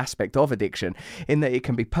kind of an aspect of addiction, in that it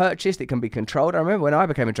can be purchased, it can be controlled. I remember when I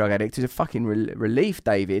became a drug addict, it was a fucking relief,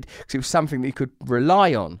 David, because it was something that you could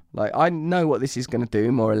rely on. I know what this is going to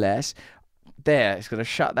do, more or less. It's going to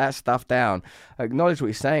shut that stuff down. I acknowledge what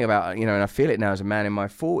you're saying about, and I feel it now as a man in my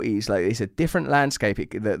 40s, it's a different landscape,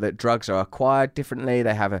 that drugs are acquired differently,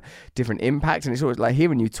 they have a different impact, and it's always like,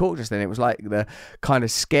 hearing you talk just then, it was like the kind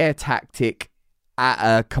of scare tactic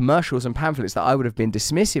at commercials and pamphlets that I would have been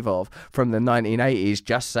dismissive of from the 1980s,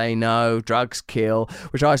 just say no, drugs kill,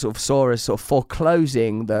 which I sort of saw as sort of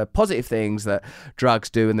foreclosing the positive things that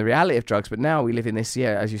drugs do and the reality of drugs. But now we live in this,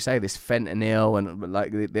 as you say, this fentanyl and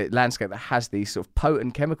the landscape that has these sort of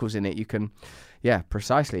potent chemicals in it. You can,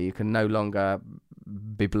 precisely, you can no longer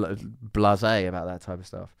be blasé about that type of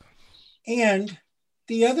stuff. And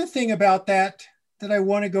the other thing about that I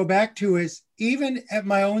want to go back to is, even at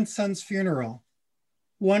my own son's funeral,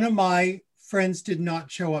 one of my friends did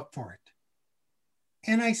not show up for it.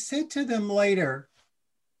 And I said to them later,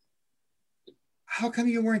 how come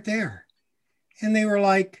you weren't there? And they were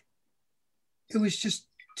like, it was just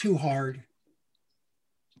too hard.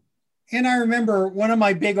 And I remember one of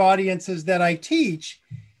my big audiences that I teach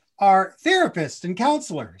are therapists and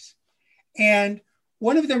counselors. And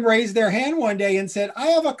one of them raised their hand one day and said, I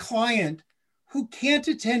have a client who can't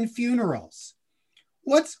attend funerals.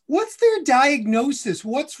 what's their diagnosis?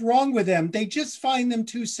 What's wrong with them? They just find them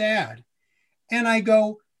too sad. And I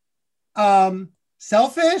go,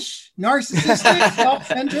 selfish, narcissistic,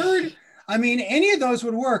 self-centered. I mean, any of those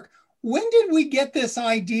would work. When did we get this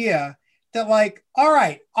idea that like, all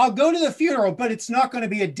right, I'll go to the funeral, but it's not going to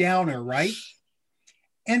be a downer, right?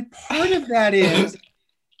 And part of that is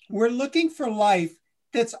we're looking for life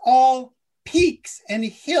that's all peaks and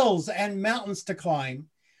hills and mountains to climb.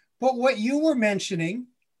 But what you were mentioning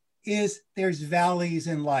is there's valleys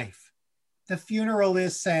in life. The funeral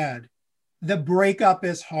is sad. The breakup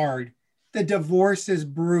is hard. The divorce is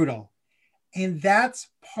brutal. And that's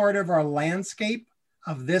part of our landscape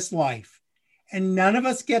of this life. And none of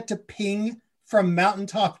us get to ping from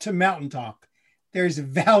mountaintop to mountaintop. There's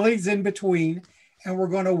valleys in between, and we're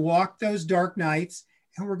going to walk those dark nights,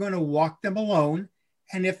 and we're going to walk them alone.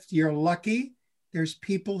 And if you're lucky, there's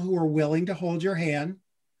people who are willing to hold your hand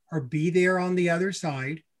or be there on the other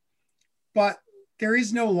side. But there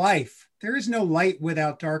is no life. There is no light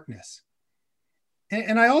without darkness.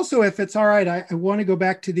 And I also, if it's all right, I want to go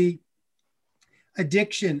back to the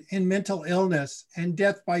addiction and mental illness and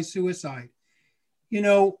death by suicide. You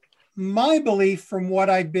know, my belief from what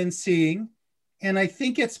I've been seeing, and I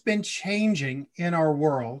think it's been changing in our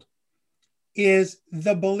world, is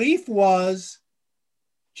the belief was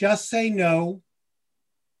just say no.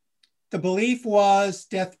 The belief was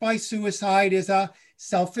death by suicide is a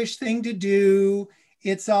selfish thing to do.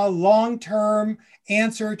 It's a long-term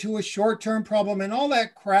answer to a short-term problem and all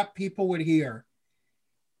that crap people would hear.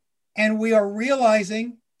 And we are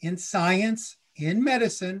realizing in science, in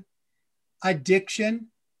medicine, addiction,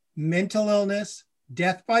 mental illness,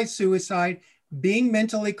 death by suicide, being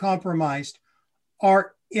mentally compromised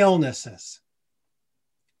are illnesses.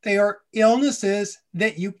 They are illnesses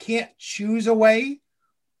that you can't choose away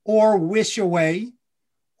or wish away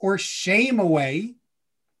or shame away.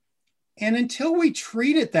 And until we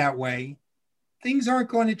treat it that way, things aren't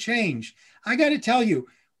going to change. I got to tell you,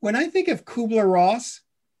 when I think of Kubler-Ross,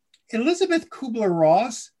 Elizabeth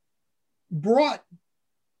Kubler-Ross brought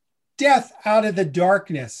death out of the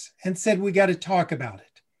darkness and said, we got to talk about it.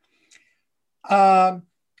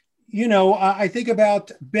 You know, I think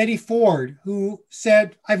about Betty Ford, who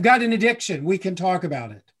said, I've got an addiction. We can talk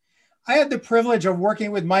about it. I had the privilege of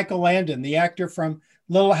working with Michael Landon, the actor from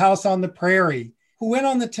Little House on the Prairie, who went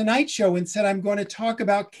on the Tonight Show and said, I'm going to talk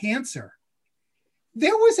about cancer.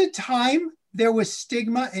 There was a time there was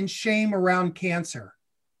stigma and shame around cancer.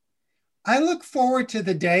 I look forward to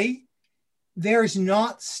the day there's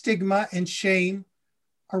not stigma and shame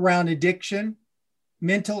around addiction,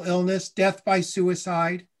 mental illness, death by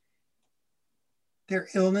suicide. They're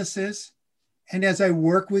illnesses. And as I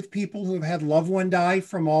work with people who have had loved one die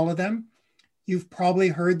from all of them, you've probably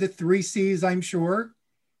heard the 3 C's, I'm sure.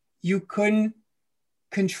 You couldn't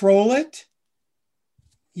control it,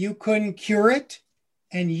 you couldn't cure it,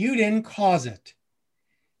 and you didn't cause it.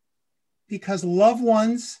 Because loved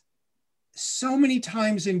ones, so many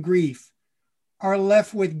times in grief, are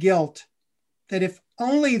left with guilt that if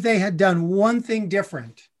only they had done one thing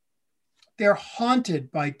different. They're haunted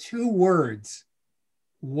by 2 words,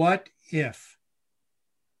 what if?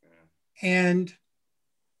 And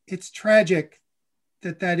it's tragic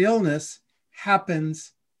that that illness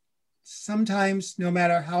happens sometimes no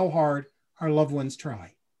matter how hard our loved ones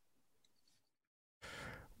try.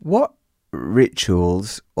 What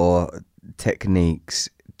rituals or techniques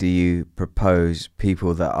do you propose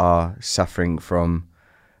people that are suffering from,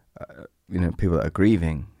 people that are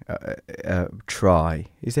grieving, try?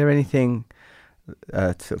 Is there anything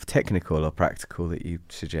sort of technical or practical that you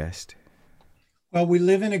suggest? Well, we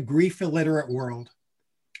live in a grief illiterate world,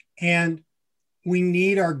 and we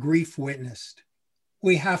need our grief witnessed.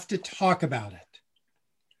 We have to talk about it.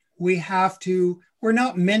 We're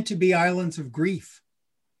not meant to be islands of grief.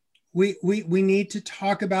 We need to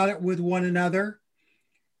talk about it with one another.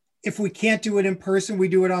 If we can't do it in person, we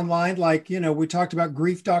do it online. Like, we talked about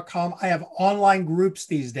grief.com. I have online groups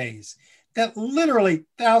these days that literally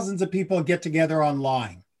thousands of people get together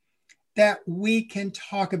online that we can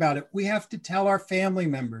talk about it. We have to tell our family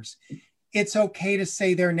members it's okay to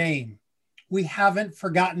say their name. We haven't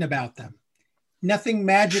forgotten about them. Nothing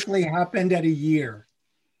magically happened at a year.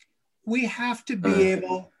 We have to be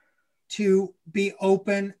able to be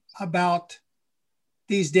open about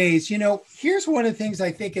these days. Here's one of the things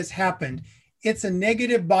I think has happened. It's a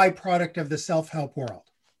negative byproduct of the self-help world.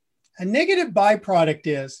 A negative byproduct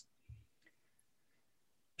is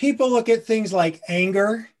people look at things like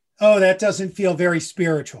anger. Oh, that doesn't feel very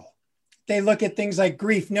spiritual. They look at things like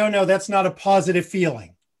grief. No, that's not a positive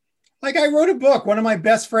feeling. Like I wrote a book. One of my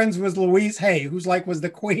best friends was Louise Hay, who's like was the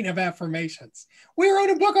queen of affirmations. We wrote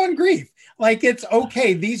a book on grief. Like it's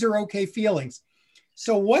okay. These are okay feelings.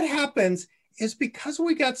 So what happens is because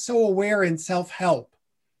we got so aware in self-help,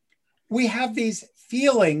 we have these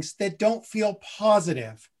feelings that don't feel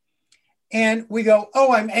positive. And we go,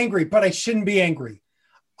 oh, I'm angry, but I shouldn't be angry.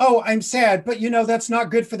 Oh, I'm sad, but that's not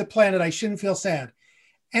good for the planet. I shouldn't feel sad.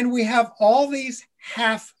 And we have all these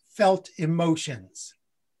half-felt emotions.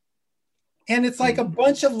 And it's like a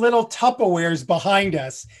bunch of little Tupperwares behind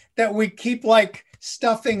us that we keep like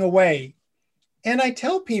stuffing away. And I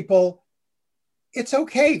tell people, it's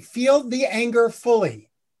okay. Feel the anger fully.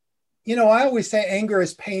 I always say anger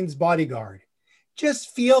is pain's bodyguard.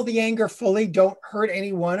 Just feel the anger fully. Don't hurt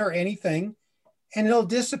anyone or anything, and it'll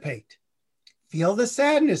dissipate. Feel the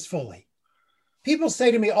sadness fully. People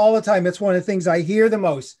say to me all the time, it's one of the things I hear the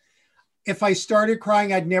most. If I started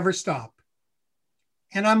crying, I'd never stop.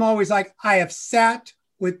 And I'm always like, I have sat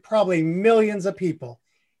with probably millions of people.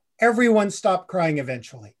 Everyone stopped crying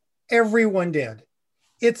eventually. Everyone did.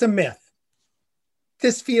 It's a myth.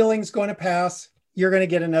 This feeling's going to pass. You're going to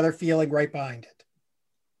get another feeling right behind it.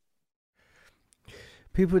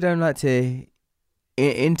 People don't like to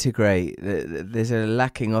integrate. There's a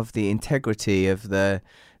lacking of the integrity of the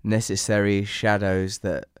necessary shadows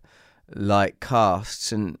that light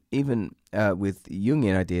casts, and even with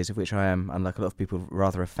Jungian ideas, of which I am, unlike a lot of people,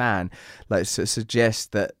 rather a fan, like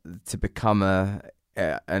suggest that to become an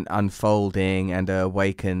unfolding and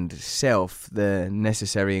awakened self, the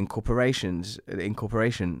necessary incorporation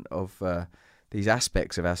of these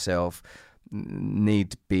aspects of ourself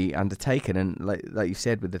need to be undertaken. And like you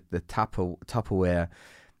said with the Tupperware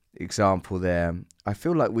example there, I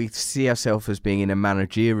feel like we see ourselves as being in a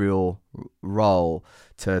managerial role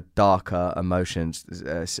to darker emotions,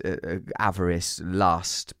 avarice,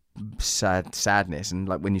 lust, sadness, and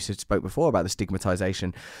like when you spoke before about the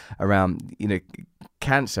stigmatization around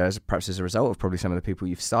cancer, perhaps as a result of probably some of the people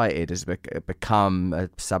you've cited, has become a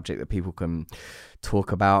subject that people can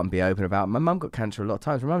talk about and be open about. My mum got cancer a lot of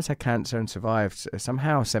times. My mum's had cancer and survived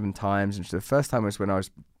somehow 7 times, and the first time was when I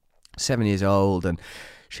was 7 years old, and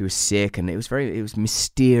she was sick, and it was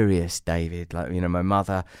mysterious, David. Like, my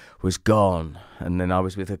mother was gone, and then I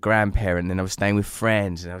was with a grandparent, and then I was staying with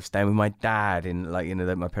friends, and I was staying with my dad, and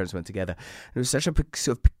that my parents weren't together. It was such a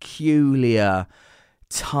sort of peculiar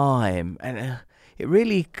time, and it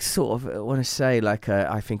really sort of, I want to say,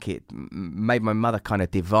 I think it made my mother kind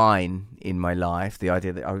of divine in my life. The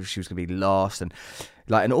idea that she was going to be lost, and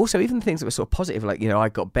also even things that were sort of positive, I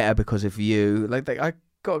got better because of you. I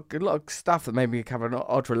got a lot of stuff that made me have an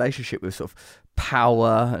odd relationship with sort of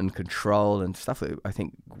power and control and stuff that I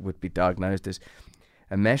think would be diagnosed as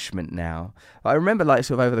enmeshment now. I remember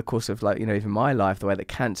sort of over the course of even my life, the way that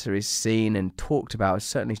cancer is seen and talked about has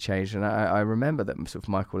certainly changed. And I remember that sort of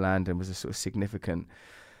Michael Landon was a sort of significant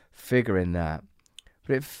figure in that.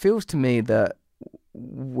 But it feels to me that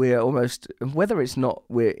we're almost, whether it's not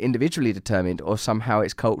we're individually determined or somehow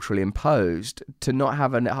it's culturally imposed, to not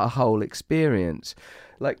have a whole experience.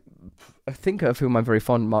 I think of whom I'm very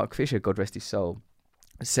fond, Mark Fisher, God rest his soul,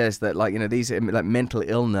 says that these mental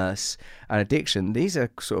illness and addiction, these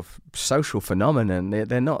are sort of social phenomenon.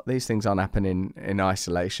 They're not, these things aren't happening in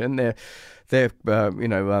isolation. They're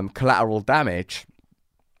collateral damage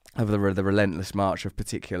of the relentless march of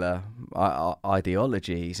particular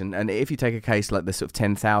ideologies. And if you take a case like the sort of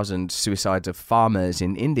 10,000 suicides of farmers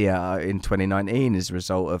in India in 2019 as a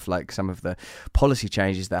result of some of the policy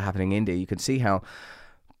changes that are happening in India, you can see how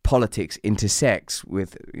politics intersects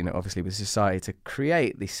with, obviously with society to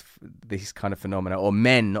create these kind of phenomena, or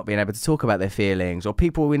men not being able to talk about their feelings, or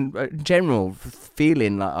people in general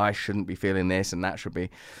feeling like I shouldn't be feeling this and that should be.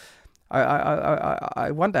 I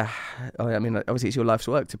wonder. I mean, obviously, it's your life's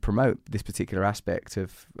work to promote this particular aspect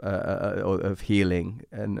of healing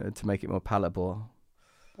and to make it more palatable.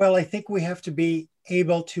 Well, I think we have to be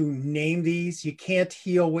able to name these. You can't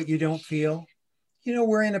heal what you don't feel.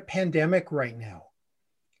 We're in a pandemic right now.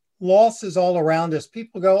 Loss is all around us.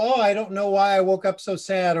 People go, oh, I don't know why I woke up so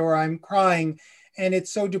sad, or I'm crying and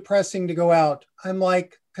it's so depressing to go out. I'm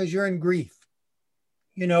like, because you're in grief.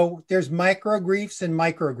 There's micro griefs and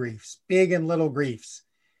micro griefs, big and little griefs.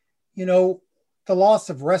 The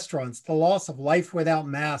loss of restaurants, the loss of life without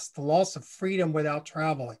masks, the loss of freedom without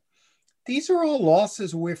traveling. These are all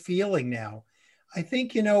losses we're feeling now. I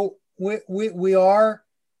think, we are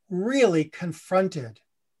really confronted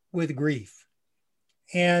with grief.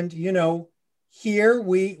 And, here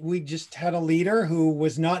we just had a leader who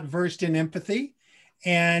was not versed in empathy.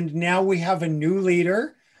 And now we have a new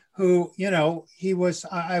leader who,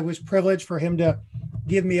 I was privileged for him to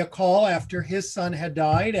give me a call after his son had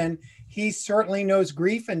died, and he certainly knows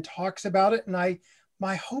grief and talks about it. And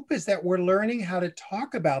my hope is that we're learning how to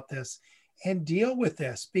talk about this and deal with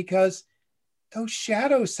this, because those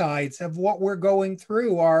shadow sides of what we're going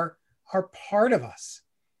through are part of us.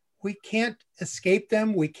 We can't escape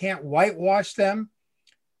them. We can't whitewash them,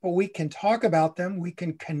 but we can talk about them. We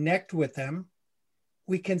can connect with them.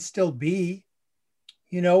 We can still be,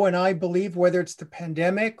 and I believe whether it's the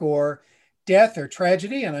pandemic or death or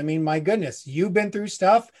tragedy, and I mean, my goodness, you've been through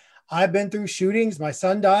stuff. I've been through shootings, my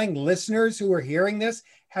son dying, listeners who are hearing this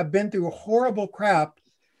have been through horrible crap.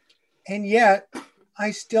 And yet I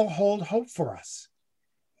still hold hope for us.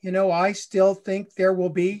 I still think there will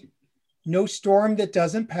be no storm that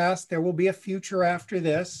doesn't pass. There will be a future after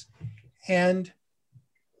this. And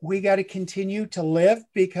we got to continue to live,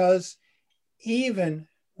 because even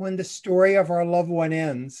when the story of our loved one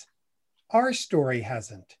ends, our story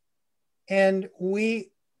hasn't. And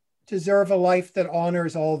we deserve a life that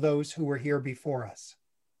honors all those who were here before us.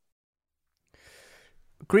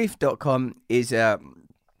 Grief.com is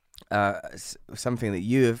something that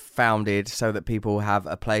you have founded so that people have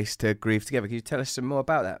a place to grieve together. Can you tell us some more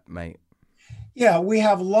about that, mate? Yeah, we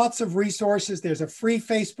have lots of resources. There's a free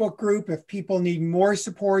Facebook group if people need more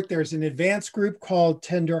support. There's an advanced group called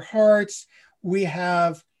Tender Hearts. We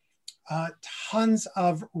have tons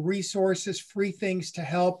of resources, free things to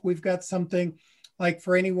help. We've got something like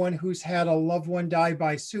for anyone who's had a loved one die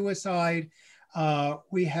by suicide.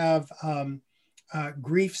 We have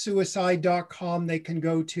griefsuicide.com. They can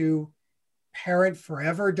go to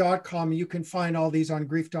parentforever.com. You can find all these on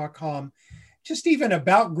grief.com. Just even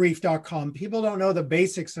about grief.com. People don't know the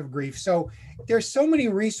basics of grief. So there's so many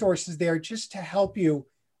resources there just to help you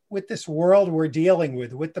with this world we're dealing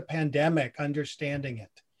with the pandemic, understanding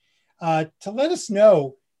it. To let us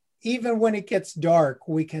know, even when it gets dark,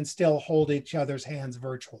 we can still hold each other's hands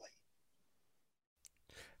virtually.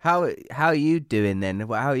 How are you doing then?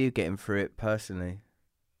 How are you getting through it personally?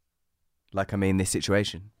 This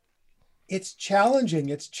situation. It's challenging.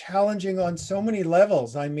 It's challenging on so many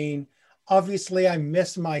levels. I mean, obviously, I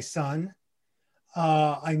miss my son.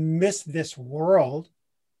 I miss this world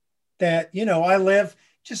that, I live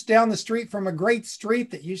just down the street from a great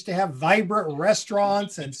street that used to have vibrant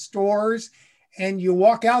restaurants and stores. And you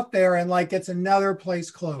walk out there and it's another place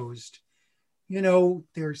closed.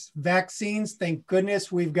 There's vaccines. Thank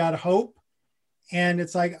goodness we've got hope. And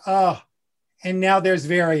it's and now there's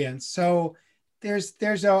variants. So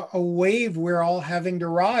there's a wave we're all having to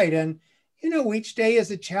ride. And, each day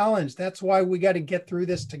is a challenge. That's why we got to get through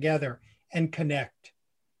this together and connect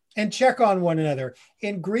and check on one another.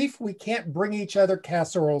 In grief, we can't bring each other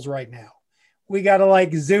casseroles right now. We got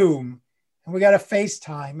to Zoom, and we got to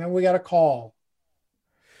FaceTime, and we got to call.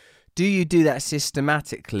 Do you do that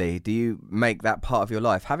systematically? Do you make that part of your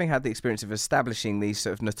life? Having had the experience of establishing these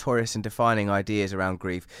sort of notorious and defining ideas around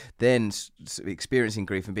grief, then experiencing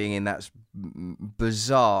grief and being in that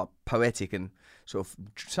bizarre, poetic and sort of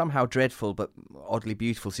somehow dreadful but oddly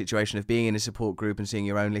beautiful situation of being in a support group and seeing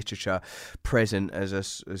your own literature present as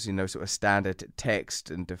sort of standard text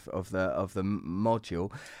and of the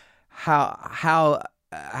module. How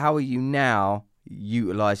are you now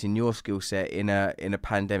utilizing your skill set in a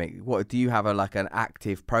pandemic? What do you have an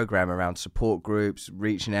active program around support groups,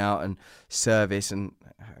 reaching out and service, and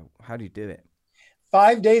how do you do it?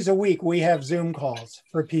 5 days a week we have Zoom calls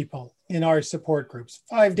for people in our support groups,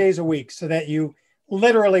 5 days a week, so that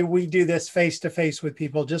we do this face to face with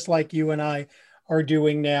people just like you and I are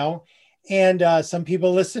doing now, and some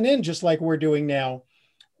people listen in just like we're doing now.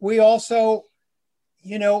 We also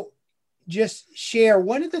just share.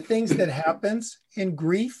 One of the things that happens in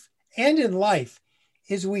grief and in life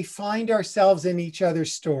is we find ourselves in each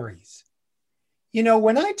other's stories.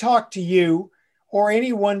 When I talk to you or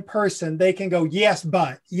any one person, they can go, yes,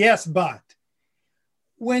 but.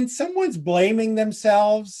 When someone's blaming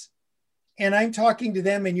themselves and I'm talking to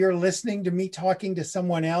them and you're listening to me talking to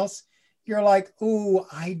someone else, you're like, ooh,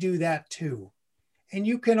 I do that too. And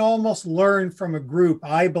you can almost learn from a group,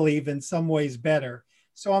 I believe, in some ways better.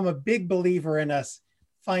 So I'm a big believer in us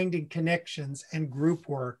finding connections and group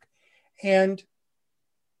work. And,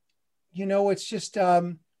 it's just,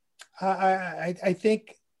 I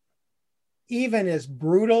think even as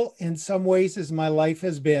brutal in some ways as my life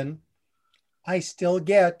has been, I still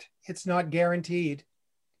get, it's not guaranteed.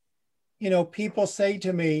 People say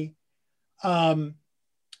to me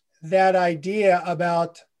that idea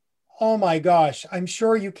about, oh my gosh, I'm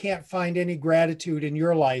sure you can't find any gratitude in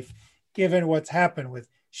your life given what's happened with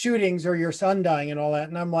shootings or your son dying and all that.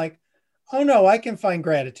 And I'm like, oh no, I can find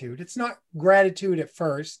gratitude. It's not gratitude at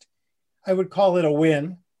first. I would call it a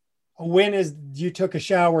win. A win is you took a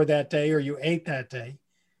shower that day or you ate that day.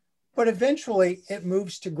 But eventually it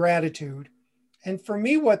moves to gratitude. And for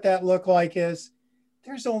me, what that looked like is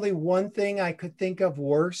there's only one thing I could think of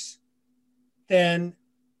worse than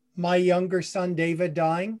my younger son, David,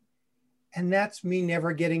 dying. And that's me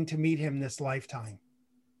never getting to meet him this lifetime.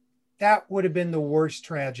 That would have been the worst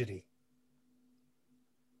tragedy.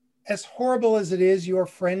 As horrible as it is, your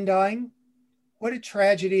friend dying, what a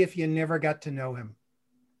tragedy if you never got to know him.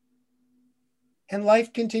 And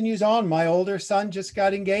life continues on. My older son just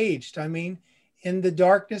got engaged. I mean, in the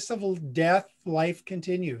darkness of death, life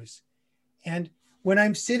continues. And when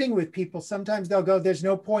I'm sitting with people, sometimes they'll go, there's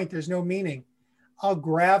no point, there's no meaning. I'll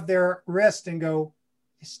grab their wrist and go,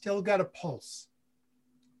 you still got a pulse.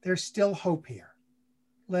 There's still hope here.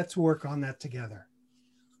 Let's work on that together.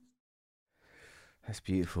 That's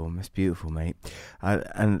beautiful, mate.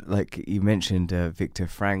 And like you mentioned Viktor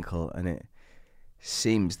Frankl, and it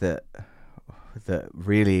seems that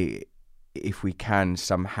really, if we can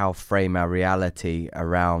somehow frame our reality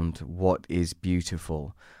around what is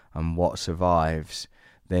beautiful and what survives,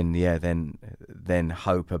 then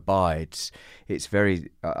hope abides. It's very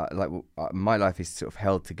my life is sort of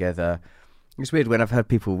held together. It's weird when I've heard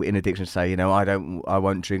people in addiction say, I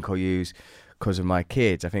won't drink or use because of my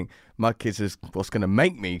kids. I think my kids is what's going to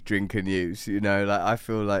make me drink and use. I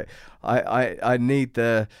feel like I need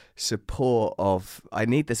the support of. I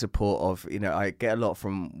get a lot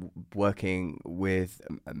from working with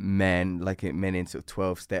men, like men in sort of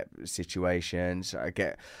 12-step situations.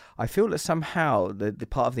 I feel that somehow the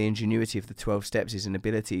part of the ingenuity of the 12 steps is an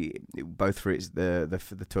ability, both through the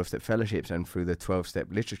 12-step fellowships and through the 12-step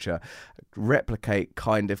literature, replicate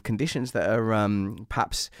kind of conditions that are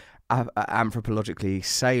perhaps anthropologically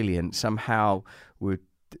salient. Somehow we're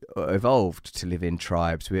evolved to live in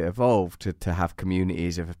tribes. We're evolved to have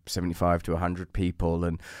communities of 75 to 100 people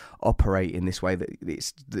and operate in this way that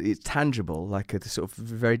it's tangible, like a sort of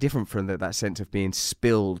very different from that sense of being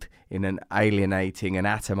spilled in an alienating and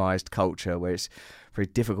atomized culture where it's very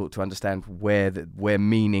difficult to understand where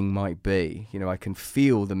meaning might be. I can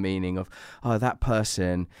feel the meaning of, that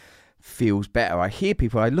person feels better. I hear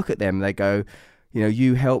people, I look at them, they go,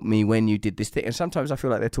 you helped me when you did this thing. And sometimes I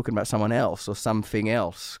feel like they're talking about someone else or something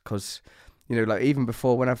else. Because, like even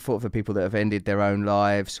before, when I've thought of the people that have ended their own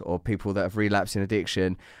lives or people that have relapsed in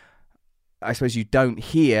addiction, I suppose you don't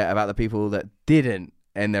hear about the people that didn't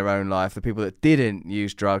end their own life, the people that didn't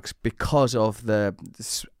use drugs because of the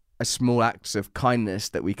small acts of kindness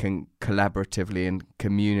that we can collaboratively and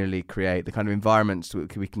communally create, the kind of environments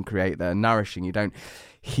that we can create that are nourishing. You don't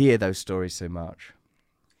hear those stories so much.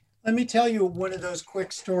 Let me tell you one of those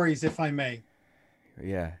quick stories, if I may.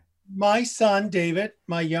 Yeah. My son, David,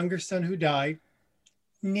 my younger son who died,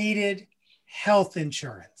 needed health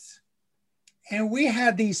insurance. And we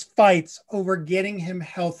had these fights over getting him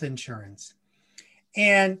health insurance.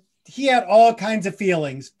 And he had all kinds of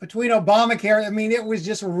feelings between Obamacare. I mean, it was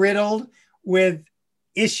just riddled with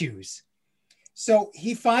issues. So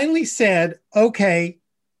he finally said, okay,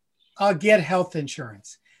 I'll get health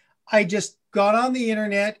insurance. I just got on the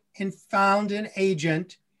internet and found an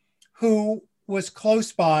agent who was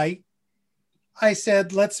close by. I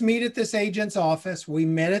said, let's meet at this agent's office. We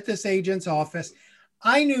met at this agent's office.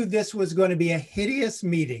 I knew this was going to be a hideous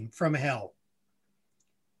meeting from hell.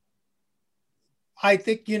 I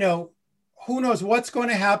think, who knows what's going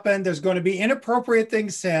to happen. There's going to be inappropriate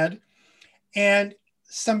things said, and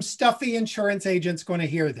some stuffy insurance agent's going to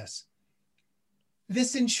hear this.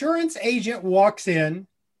 This insurance agent walks in,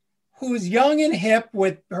 who's young and hip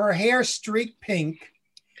with her hair streaked pink.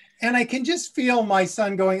 And I can just feel my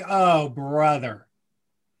son going, oh, brother.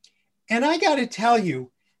 And I got to tell you,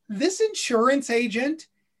 this insurance agent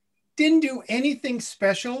didn't do anything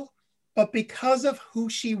special, but because of who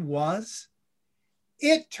she was,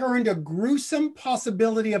 it turned a gruesome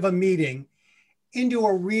possibility of a meeting into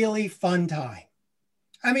a really fun time.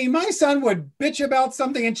 I mean, my son would bitch about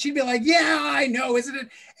something and she'd be like, yeah, I know, isn't it?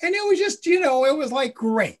 And it was just, it was like,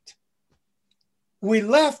 great. We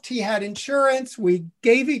left, he had insurance, we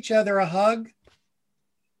gave each other a hug.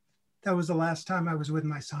 That was the last time I was with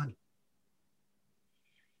my son.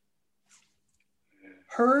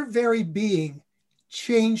 Her very being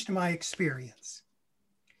changed my experience.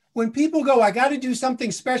 When people go, I got to do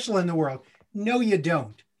something special in the world. No, you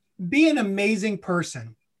don't. Be an amazing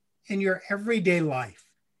person in your everyday life.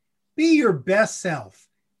 Be your best self.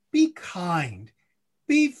 Be kind.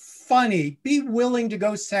 Be funny. Be willing to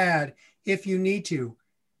go sad if you need to.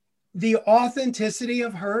 The authenticity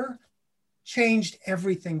of her changed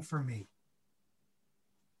everything for me.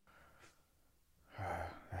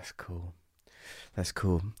 That's cool.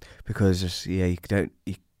 Because you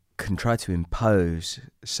can try to impose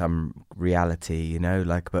some reality, you know,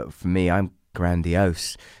 like, but for me, I'm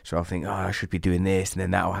grandiose, so I'll think, oh, I should be doing this, and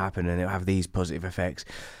then that'll happen, and it'll have these positive effects.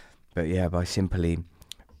 But yeah, by simply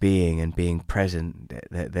being and being present,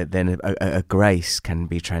 then a grace can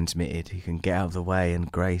be transmitted. You can get out of the way,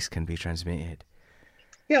 and grace can be transmitted.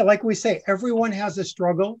 Yeah, like we say, everyone has a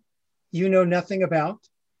struggle you know nothing about.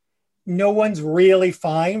 No one's really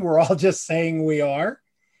fine. We're all just saying we are,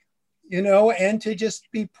 you know, and to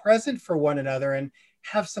just be present for one another and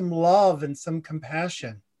have some love and some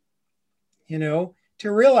compassion, you know,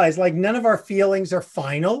 to realize like none of our feelings are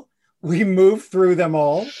final. We move through them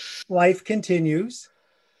all. Life continues.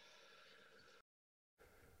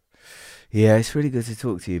 Yeah, it's really good to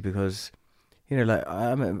talk to you because, you know, like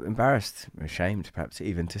I'm embarrassed, ashamed perhaps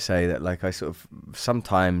even to say that, like, I sort of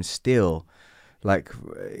sometimes still, like,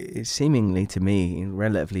 seemingly to me in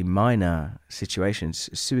relatively minor situations,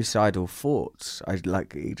 suicidal thoughts. I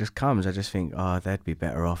like it just comes. I just think, oh, they'd be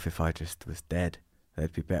better off if I just was dead.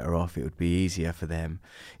 They'd be better off. It would be easier for them.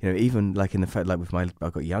 You know, even like in the fact, like with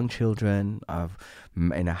I've got young children. I've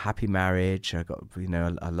in a happy marriage. I've got, you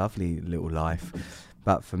know, a lovely little life.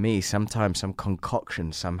 But for me, sometimes some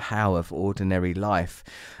concoction somehow of ordinary life.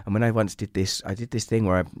 And when I once did this, I did this thing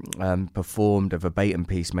where I performed a verbatim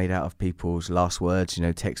piece made out of people's last words, you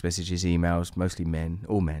know, text messages, emails, mostly men,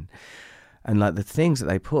 all men. And like the things that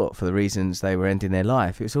they put for the reasons they were ending their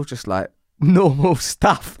life, it was all just like normal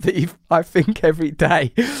stuff that I think every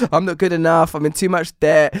day. I'm not good enough. I'm in too much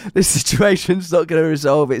debt. This situation's not going to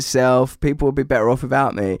resolve itself. People will be better off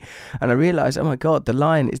without me. And I realised, oh my God, the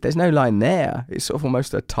line is, there's no line there. It's sort of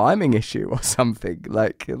almost a timing issue or something.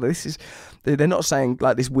 Like this is, they're not saying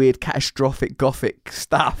like this weird catastrophic gothic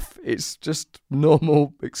stuff. It's just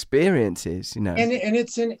normal experiences, you know. And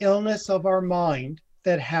it's an illness of our mind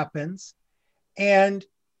that happens. And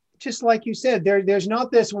just like you said, there's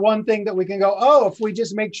not this one thing that we can go, oh, if we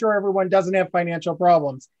just make sure everyone doesn't have financial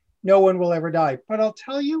problems, no one will ever die. But I'll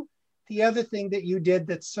tell you the other thing that you did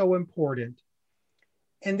that's so important.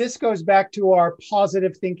 And this goes back to our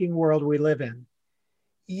positive thinking world we live in.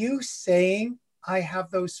 You saying, I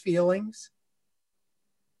have those feelings,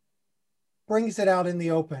 brings it out in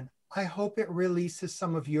the open. I hope it releases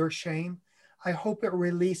some of your shame. I hope it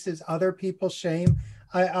releases other people's shame.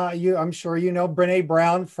 I'm sure you know Brene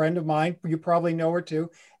Brown, friend of mine. You probably know her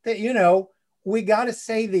too. That, you know, we got to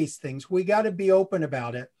say these things. We got to be open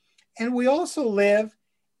about it. And we also live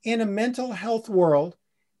in a mental health world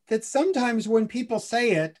that sometimes when people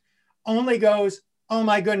say it only goes, oh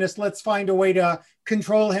my goodness, let's find a way to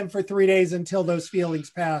control him for 3 days until those feelings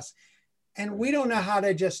pass. And we don't know how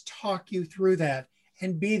to just talk you through that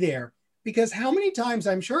and be there. Because how many times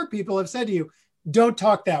I'm sure people have said to you, don't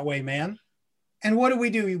talk that way, man. And what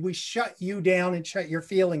do? We shut you down and shut your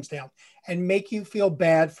feelings down and make you feel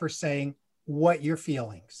bad for saying what your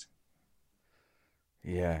feelings.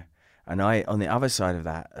 Yeah. And I, on the other side of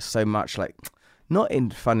that, so much like, not in,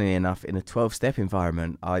 funnily enough, in a 12-step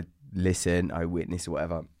environment, I listen, I witness,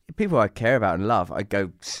 whatever. People I care about and love, I go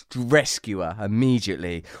rescuer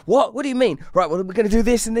immediately. What? What do you mean? Right, well, we're going to do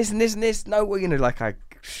this and this and this and this. No, well, you know, like I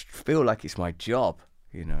feel like it's my job,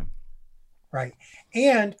 you know. Right.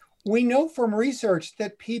 And we know from research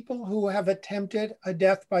that people who have attempted a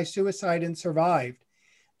death by suicide and survived,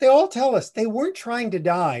 they all tell us they weren't trying to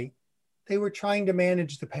die. They were trying to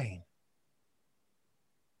manage the pain.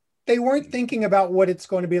 They weren't thinking about what it's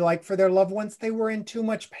going to be like for their loved ones. They were in too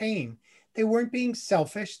much pain. They weren't being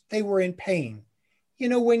selfish. They were in pain. You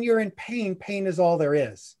know, when you're in pain, pain is all there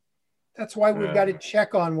is. That's why we've got to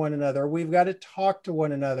check on one another. We've got to talk to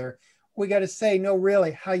one another. We got to say, no,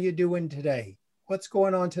 really, how you doing today? What's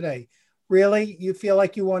going on today? Really? You feel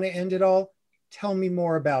like you want to end it all? Tell me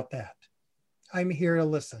more about that. I'm here to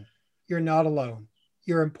listen. You're not alone.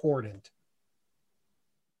 You're important.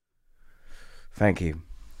 Thank you.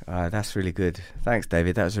 That's really good. Thanks,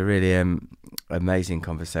 David. That was a really amazing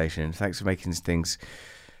conversation. Thanks for making things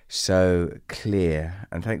so clear.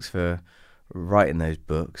 And thanks for writing those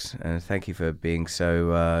books, and thank you for being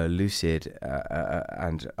so lucid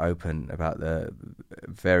and open about the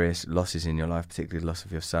various losses in your life, particularly the loss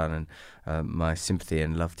of your son, and my sympathy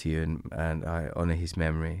and love to you, and I honour his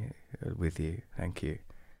memory with you. Thank you.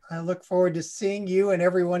 I look forward to seeing you and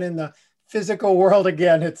everyone in the physical world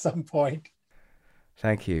again at some point.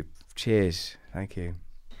 Thank you. Cheers. Thank you.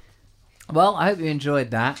 Well, I hope you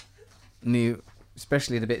enjoyed that.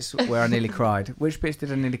 Especially the bits where I nearly cried. Which bits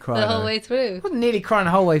did I nearly cry? The whole way through. I wasn't nearly crying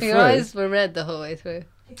the whole way through. Your eyes were red the whole way through.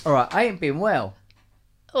 All right, I ain't been well.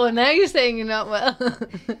 Oh, now you're saying you're not well.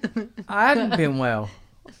 I hadn't been well.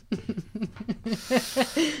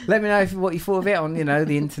 Let me know what you thought of it on,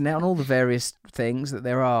 the internet, on all the various things that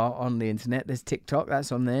there are on the internet. There's TikTok,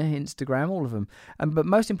 that's on there, Instagram, all of them. But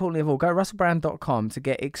most importantly of all, go to russellbrand.com to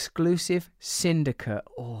get exclusive syndicate.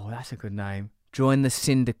 Oh, that's a good name. Join the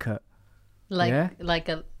syndicate. Like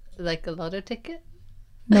a lotto ticket?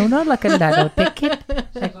 No, not like a lotto ticket.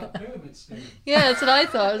 Yeah, that's what I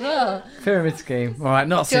thought as well. Pyramid scheme. All right,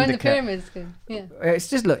 not Join syndicate. the pyramid scheme. Yeah. It's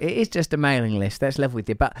just, look, it is just a mailing list. Let's level with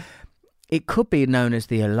you. But it could be known as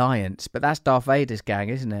the Alliance. But that's Darth Vader's gang,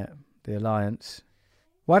 isn't it? The Alliance.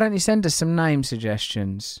 Why don't you send us some name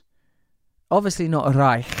suggestions? Obviously not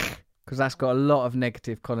Reich, because that's got a lot of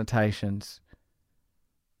negative connotations.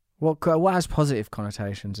 What has positive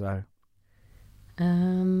connotations, though?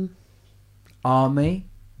 Army.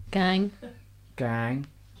 Gang. Gang.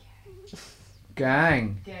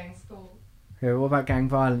 Gang school. Yeah, what about gang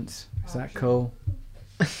violence? Is that cool?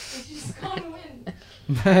 You just can't win.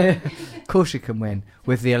 Of course you can win.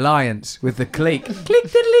 With the Alliance, with the clique. Click,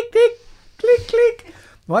 diddly, click, click, click.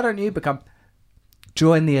 Why don't you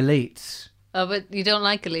join the elites? Oh, but you don't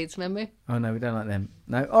like elites, remember? Oh, no, we don't like them.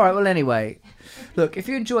 No. All right, well, anyway. Look, if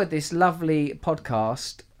you enjoyed this lovely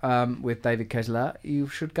podcast with David Kessler, you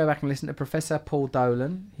should go back and listen to Professor Paul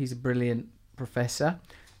Dolan. He's a brilliant professor.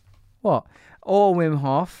 What? Or Wim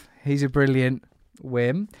Hof. He's a brilliant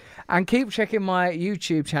Wim. And keep checking my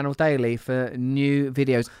YouTube channel daily for new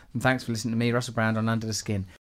videos. And thanks for listening to me, Russell Brand, on Under the Skin.